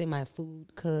have everything, my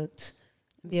food cooked,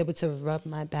 be able to rub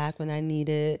my back when I need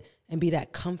it, and be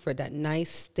that comfort, that nice,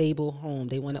 stable home.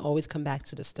 They want to always come back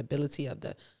to the stability of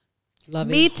the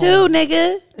loving Me too,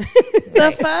 nigga.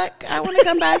 The fuck? I want to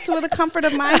come back to the comfort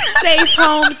of my safe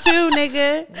home too,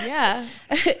 nigga. Yeah.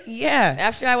 Yeah.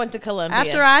 After I went to Colombia.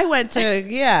 After I went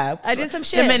to, I did some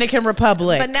shit. Dominican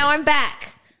Republic. But now I'm back.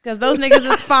 Because those niggas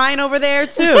is fine over there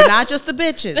too, not just the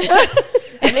bitches.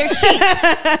 And they're cheap.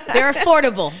 They're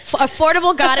affordable.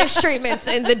 Affordable goddess treatments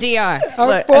in the DR.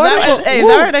 Look,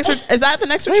 is that the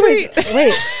next retreat?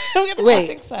 Wait. I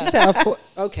think so.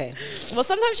 Okay. Well,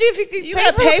 sometimes you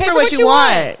gotta pay for what you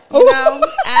want. You know,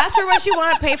 ask for what you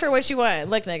want, pay for what you want.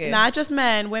 Look, nigga. Not just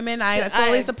men, women. I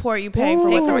fully support you paying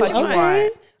for what you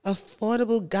want.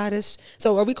 Affordable goddess.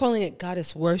 So are we calling it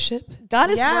goddess worship?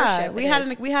 Goddess worship.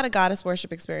 We had a goddess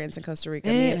worship experience in Costa Rica.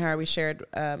 Me and her, we shared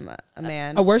a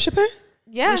man. A worshiper?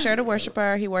 Yeah. We shared a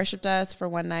worshiper. He worshipped us for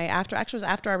one night. It was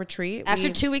after our retreat. After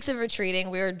 2 weeks of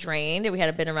retreating, we were drained. We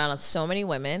had been around so many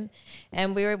women.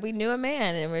 And we knew a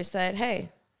man and we said, hey,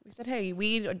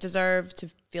 we deserve to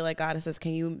feel like goddesses.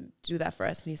 Can you do that for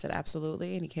us? And he said,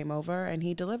 absolutely. And he came over and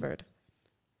he delivered.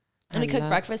 And we cooked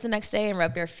breakfast the next day and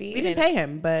rubbed our feet. We didn't pay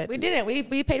him, but we didn't.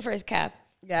 We paid for his cab.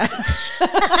 Yeah.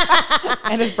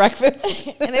 And his breakfast.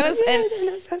 And it was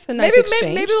that's a nice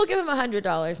exchange. Maybe we'll give him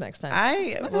 $100 next time.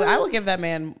 I will give that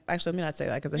man. Actually, let me not say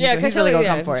that because he's really gonna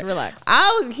come for it. Relax.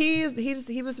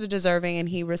 He was deserving and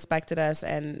he respected us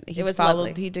and he followed.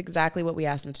 Lovely. He did exactly what we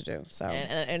asked him to do. So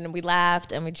and we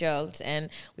laughed and we joked and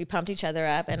we pumped each other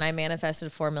up and I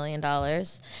manifested $4 million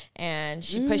and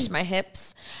she pushed my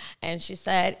hips. And she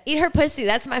said, eat her pussy,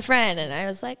 that's my friend. And I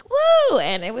was like, woo!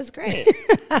 And it was great.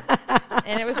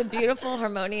 And it was a beautiful,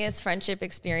 harmonious friendship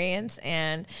experience.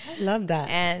 And I love that.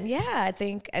 And yeah, I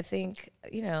think,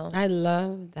 you know. I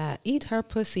love that. Eat her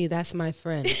pussy, that's my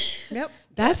friend. Yep.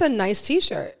 That's a nice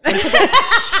t-shirt.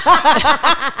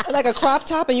 Like a crop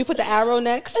top and you put the arrow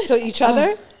next to each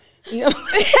other. You know?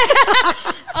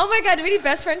 Oh my God, do we need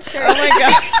best friend shirts? Oh my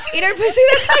God. Eat our pussy,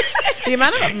 that's my friend. The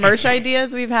amount of merch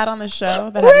ideas we've had on the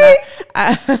show that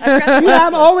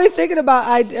I'm always thinking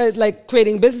about like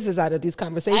creating businesses out of these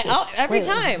conversations. Every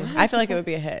time. I feel like it would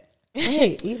be a hit.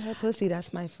 Hey, eat her pussy,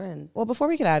 that's my friend. Well, before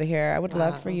we get out of here, I would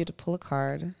love for you to pull a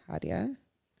card, Hadiiya.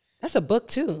 That's a book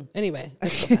too. Anyway,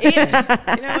 you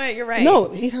know what? You're right.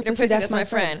 No, eat her pussy. That's my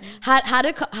friend. How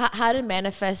to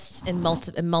manifest in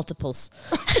multiples.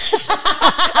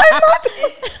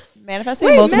 Manifesting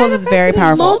in multiples is very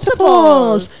powerful.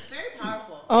 Multiples. Very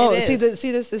powerful. Oh, see this.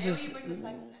 This is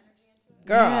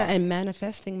girl. Yeah, and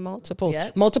manifesting multiples.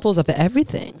 Yep. Multiples of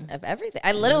everything. Of everything.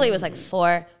 I literally was like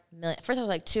 4 million. First I was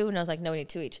like 2, and I was like, no, we need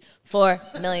 2 each. 4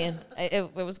 million.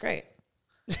 It was great.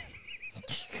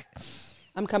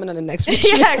 I'm coming on the next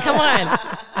retreat. Yeah, come on.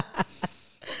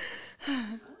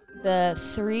 The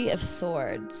 3 of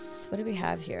Swords. What do we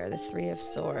have here? The 3 of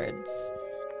Swords.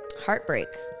 Heartbreak.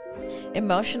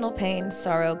 Emotional pain,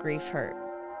 sorrow, grief, hurt.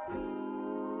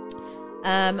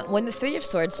 When the 3 of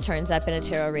Swords turns up in a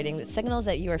tarot reading, it signals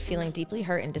that you are feeling deeply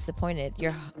hurt and disappointed.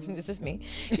 This is me.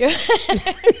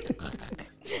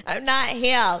 I'm not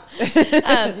healed.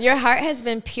 Your heart has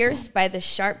been pierced by the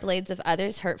sharp blades of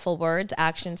others' hurtful words,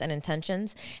 actions, and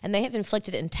intentions, and they have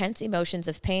inflicted intense emotions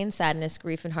of pain, sadness,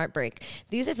 grief, and heartbreak.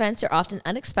 These events are often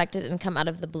unexpected and come out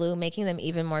of the blue, making them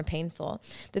even more painful.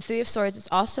 The 3 of Swords is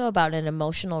also about an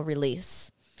emotional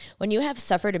release. When you have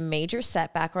suffered a major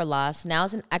setback or loss, now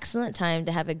is an excellent time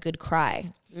to have a good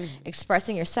cry.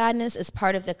 Expressing your sadness is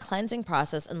part of the cleansing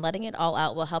process, and letting it all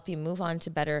out will help you move on to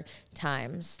better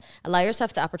times. Allow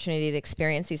yourself the opportunity to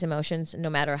experience these emotions, no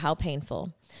matter how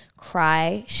painful.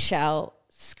 Cry, shout,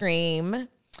 scream,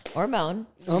 or moan.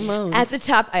 At the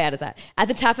top, I added that. At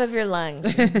the top of your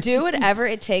lungs. Do whatever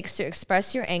it takes to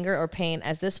express your anger or pain,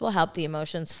 as this will help the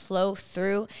emotions flow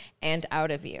through and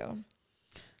out of you.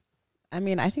 I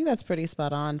mean, I think that's pretty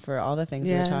spot on for all the things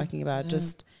you were talking about.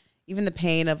 Just even the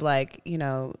pain of, like, you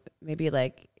know, maybe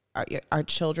like our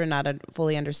children not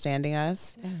fully understanding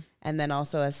us. Yeah. And then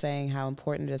also us saying how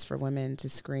important it is for women to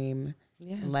scream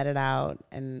and let it out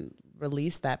and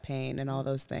release that pain and all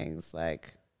those things.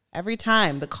 Like every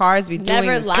time the cards be doing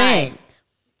Never the lie. thing.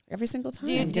 Every single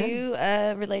time. Do you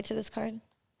relate to this card?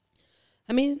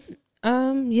 I mean,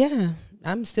 yeah,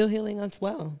 I'm still healing as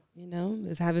well. You know,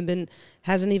 it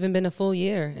hasn't even been a full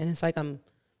year, and it's like I'm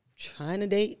trying to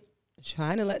date,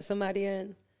 trying to let somebody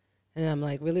in, and I'm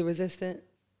like really resistant.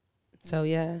 So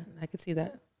yeah, I could see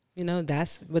that. You know,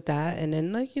 that's with that, and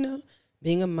then like, you know,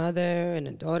 being a mother and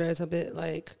a daughter is a bit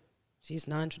like she's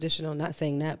non-traditional. Not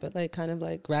saying that, but like kind of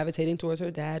like gravitating towards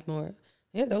her dad more.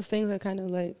 Yeah, those things are kind of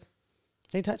like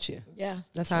they touch you. Yeah,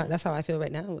 That's how I feel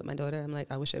right now with my daughter. I'm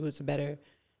like, I wish it was a better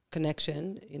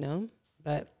connection, you know,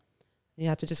 but you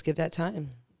have to just give that time.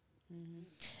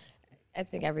 I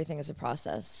think everything is a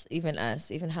process. Even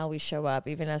us, even how we show up,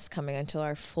 even us coming into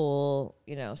our full,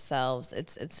 you know, selves.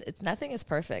 It's nothing is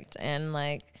perfect, and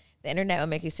like the internet will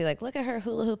make you see, like, look at her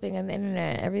hula hooping on the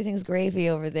internet. Everything's gravy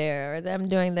over there, or them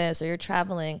doing this, or you're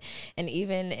traveling, and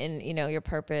even in, you know, your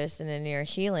purpose and in your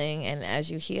healing, and as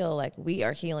you heal, like we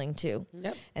are healing too.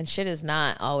 Yep. And shit is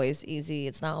not always easy.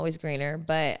 It's not always greener,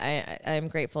 but I'm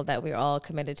grateful that we're all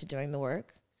committed to doing the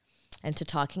work and to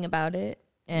talking about it.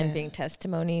 And being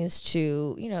testimonies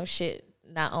to, you know, shit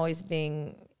not always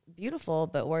being beautiful,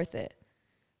 but worth it.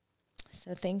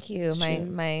 So thank you,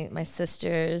 my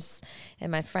sisters and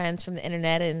my friends from the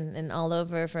internet and all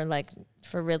over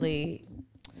for really,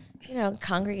 you know,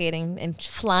 congregating and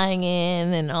flying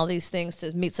in and all these things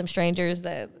to meet some strangers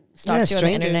that stalked you on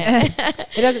the internet.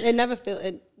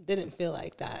 It didn't feel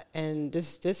like that. And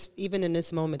this even in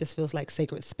this moment, this feels like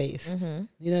sacred space. Mm-hmm.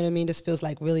 You know what I mean? This feels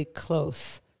like really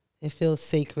close. It feels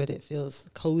sacred. It feels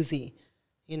cozy.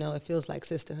 You know, it feels like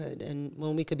sisterhood. And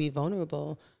when we could be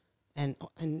vulnerable and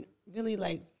really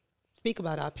like speak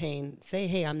about our pain, say,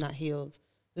 hey, I'm not healed.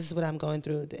 This is what I'm going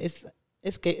through. It's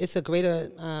a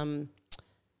greater,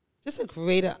 just a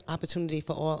greater opportunity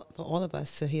for all of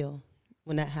us to heal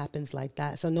when that happens like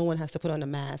that. So no one has to put on a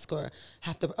mask or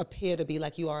have to appear to be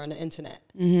like you are on the internet.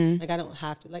 Mm-hmm. Like I don't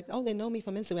have to, like, oh, they know me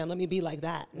from Instagram, let me be like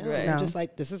that. No, right. I'm just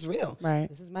like, this is real. Right.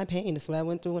 This is my pain. This is what I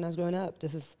went through when I was growing up.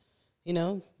 This is, you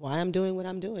know, why I'm doing what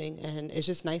I'm doing. And it's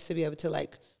just nice to be able to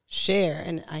like share.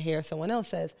 And I hear someone else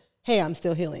says, hey, I'm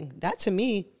still healing. That to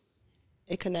me,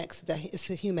 it connects. That it's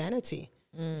a humanity.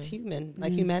 It's human.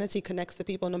 Like humanity connects to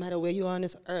people no matter where you are on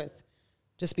this earth.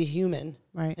 Just be human.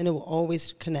 Right. And it will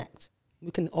always connect. We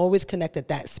can always connect at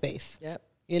that space. Yep.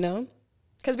 You know?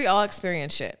 Because we all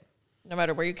experience shit. No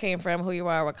matter where you came from, who you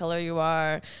are, what color you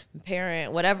are,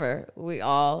 parent, whatever. We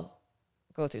all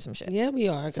go through some shit. Yeah, we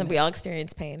are. We all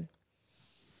experience pain.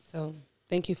 So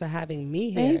thank you for having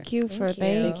me here. Thank you for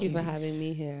having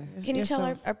me here. Can you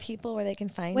tell our people where they can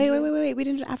find Wait, you? wait. We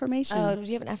didn't do affirmation. Oh, do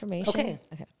you have an affirmation? Okay.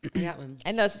 I got one.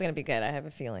 I know this is going to be good. I have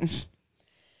a feeling.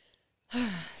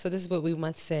 So this is what we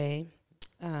must say,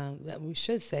 that we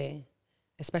should say,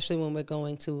 especially when we're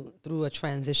going through a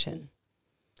transition.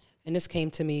 And this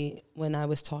came to me when I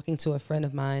was talking to a friend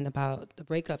of mine about the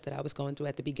breakup that I was going through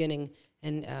at the beginning.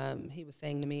 And he was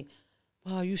saying to me,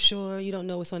 well, are you sure you don't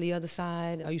know what's on the other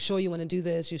side? Are you sure you want to do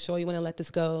this? Are you sure you want to let this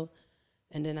go?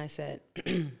 And then I said,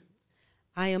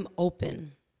 I am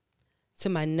open to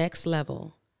my next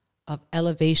level of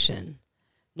elevation,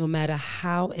 no matter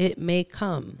how it may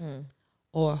come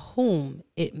or whom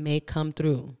it may come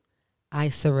through. I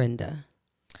surrender.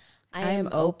 I am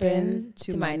open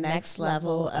to my next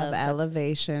level of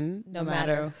elevation, no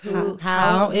matter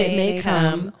how it may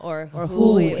come or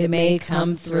who it may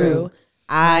come through.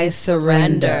 I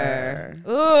surrender.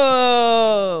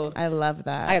 Ooh. I love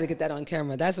that. I got to get that on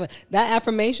camera. That's what that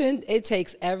affirmation, it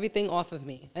takes everything off of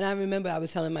me. And I remember I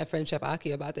was telling my friend Chef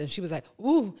Aki about that, and she was like,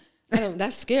 ooh,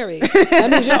 that's scary. That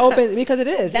means you're open, because it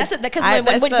is. That's it. Because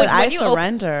when you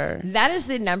surrender. That is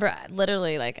the number.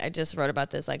 Literally, like I just wrote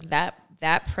about this. Like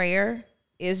that prayer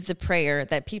is the prayer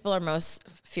that people are most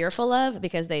fearful of,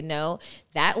 because they know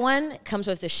that one comes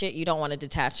with the shit you don't want to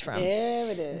detach from. There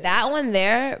it is. That one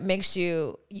there makes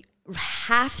you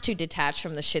have to detach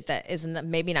from the shit that is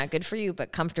maybe not good for you,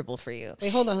 but comfortable for you. Wait,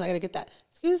 hold on. I got to get that.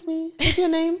 Excuse me. What's your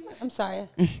name? I'm sorry.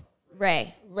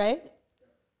 Ray.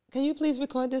 Can you please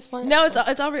record this part? No, it's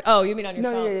already. Oh, you mean on your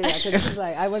phone? No, yeah. Because this is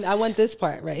like, I want this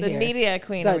part right the here. The media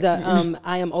queen.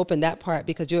 I am open, that part,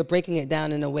 because you're breaking it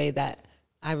down in a way that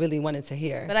I really wanted to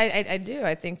hear. But I do.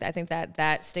 I think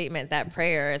that statement, that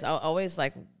prayer is always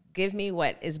like, give me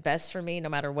what is best for me, no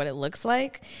matter what it looks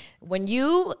like.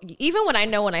 Even when I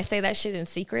know, when I say that shit in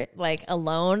secret, like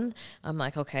alone, I'm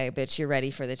like, okay, bitch, you're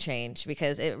ready for the change,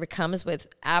 because it comes with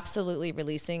absolutely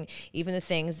releasing even the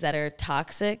things that are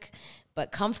toxic,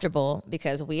 but comfortable,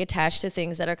 because we attach to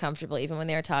things that are comfortable, even when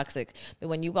they are toxic. But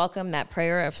when you welcome that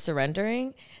prayer of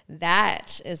surrendering,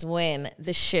 that is when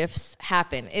the shifts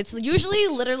happen. It's usually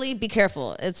literally be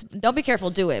careful. It's don't be careful,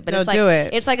 do it. But it's like, do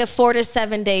it. It's like a 4 to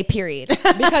 7 day period.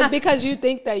 because you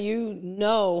think that you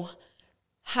know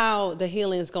how the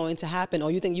healing is going to happen, or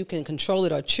you think you can control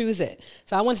it or choose it.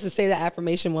 So I wanted to say that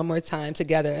affirmation one more time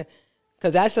together,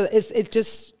 because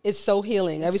it's so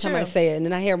healing every time I say it. And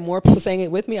then I hear more people saying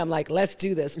it with me. I'm like, let's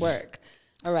do this work.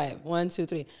 All right, 1, 2,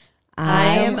 3.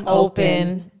 I am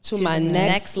open to my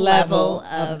next level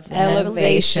of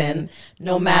elevation,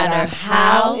 no matter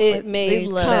how it may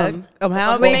come,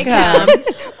 how it may come,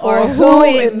 or who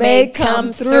it may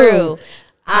come through.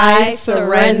 I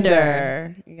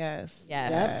surrender. Yes.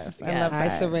 Yes. I love I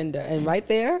that. surrender. And right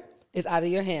there, it's out of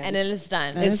your hands. And it is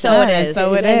done. And So it is.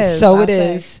 So it is. So it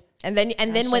is. And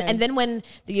then when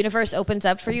the universe opens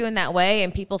up for you in that way,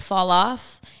 and people fall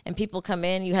off and people come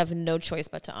in, you have no choice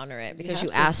but to honor it, because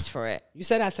you asked for it. You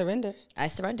said I surrender. I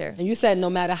surrender. And you said no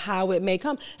matter how it may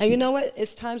come. And you know what?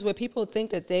 It's times where people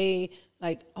think that they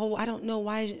like, oh, I don't know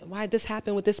why this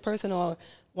happened with this person, or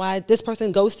why this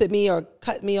person ghosted me or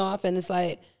cut me off. And it's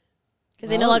like,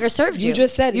 because they no longer served you. You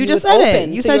just said you just said it.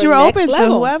 You said you were open to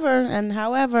whoever and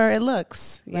however it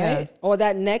looks. Right? Yeah. Or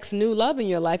that next new love in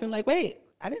your life. And like, wait,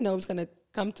 I didn't know it was going to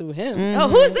come through him. Oh,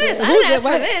 who's this? I didn't ask for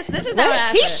this. This is not what I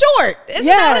asked He's for. short. This is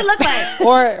not what it looked like.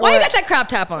 Or why you got that crop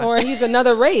top on? Or he's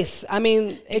another race. I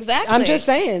mean, exactly. I'm just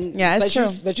saying. Yeah, it's true.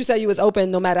 But you said you was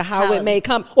open no matter how it may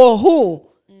come, or who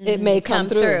it may come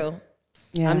through.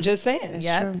 Yeah. I'm just saying.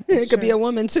 Yeah, it could be a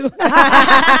woman too.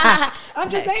 I'm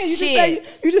just saying.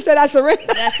 You just said I surrender.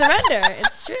 I surrender.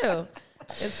 It's true.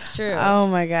 It's true. Oh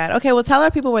my God. Okay, well, tell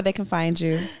our people where they can find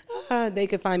you. They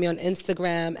can find me on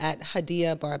Instagram at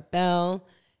Hadiiya Barbel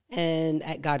and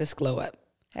at Goddess Glow Up.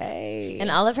 Hey.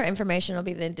 And all of her information will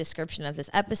be in the description of this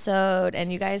episode.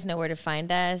 And you guys know where to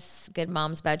find us,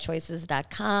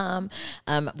 goodmomsbadchoices.com.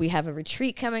 We have a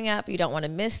retreat coming up. You don't want to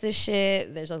miss this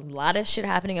shit. There's a lot of shit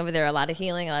happening over there. A lot of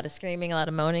healing, a lot of screaming, a lot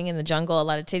of moaning in the jungle, a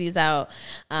lot of titties out,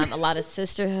 a lot of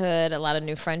sisterhood, a lot of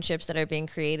new friendships that are being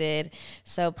created.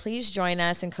 So please join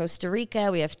us in Costa Rica.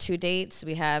 We have 2 dates.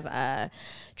 We have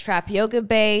Trap Yoga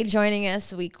Bay joining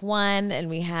us week 1, and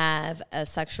we have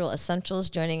Sexual Essentials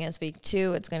joining us week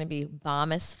 2. It's going to be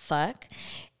bomb as fuck.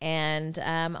 And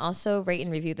also rate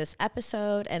and review this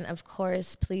episode. And of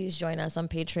course, please join us on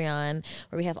Patreon,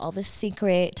 where we have all this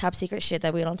top secret shit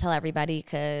that we don't tell everybody,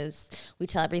 because we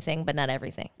tell everything, but not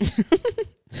everything.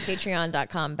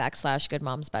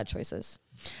 Patreon.com/goodmomsbadchoices.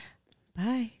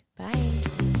 Bye. Bye.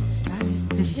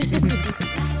 Bye.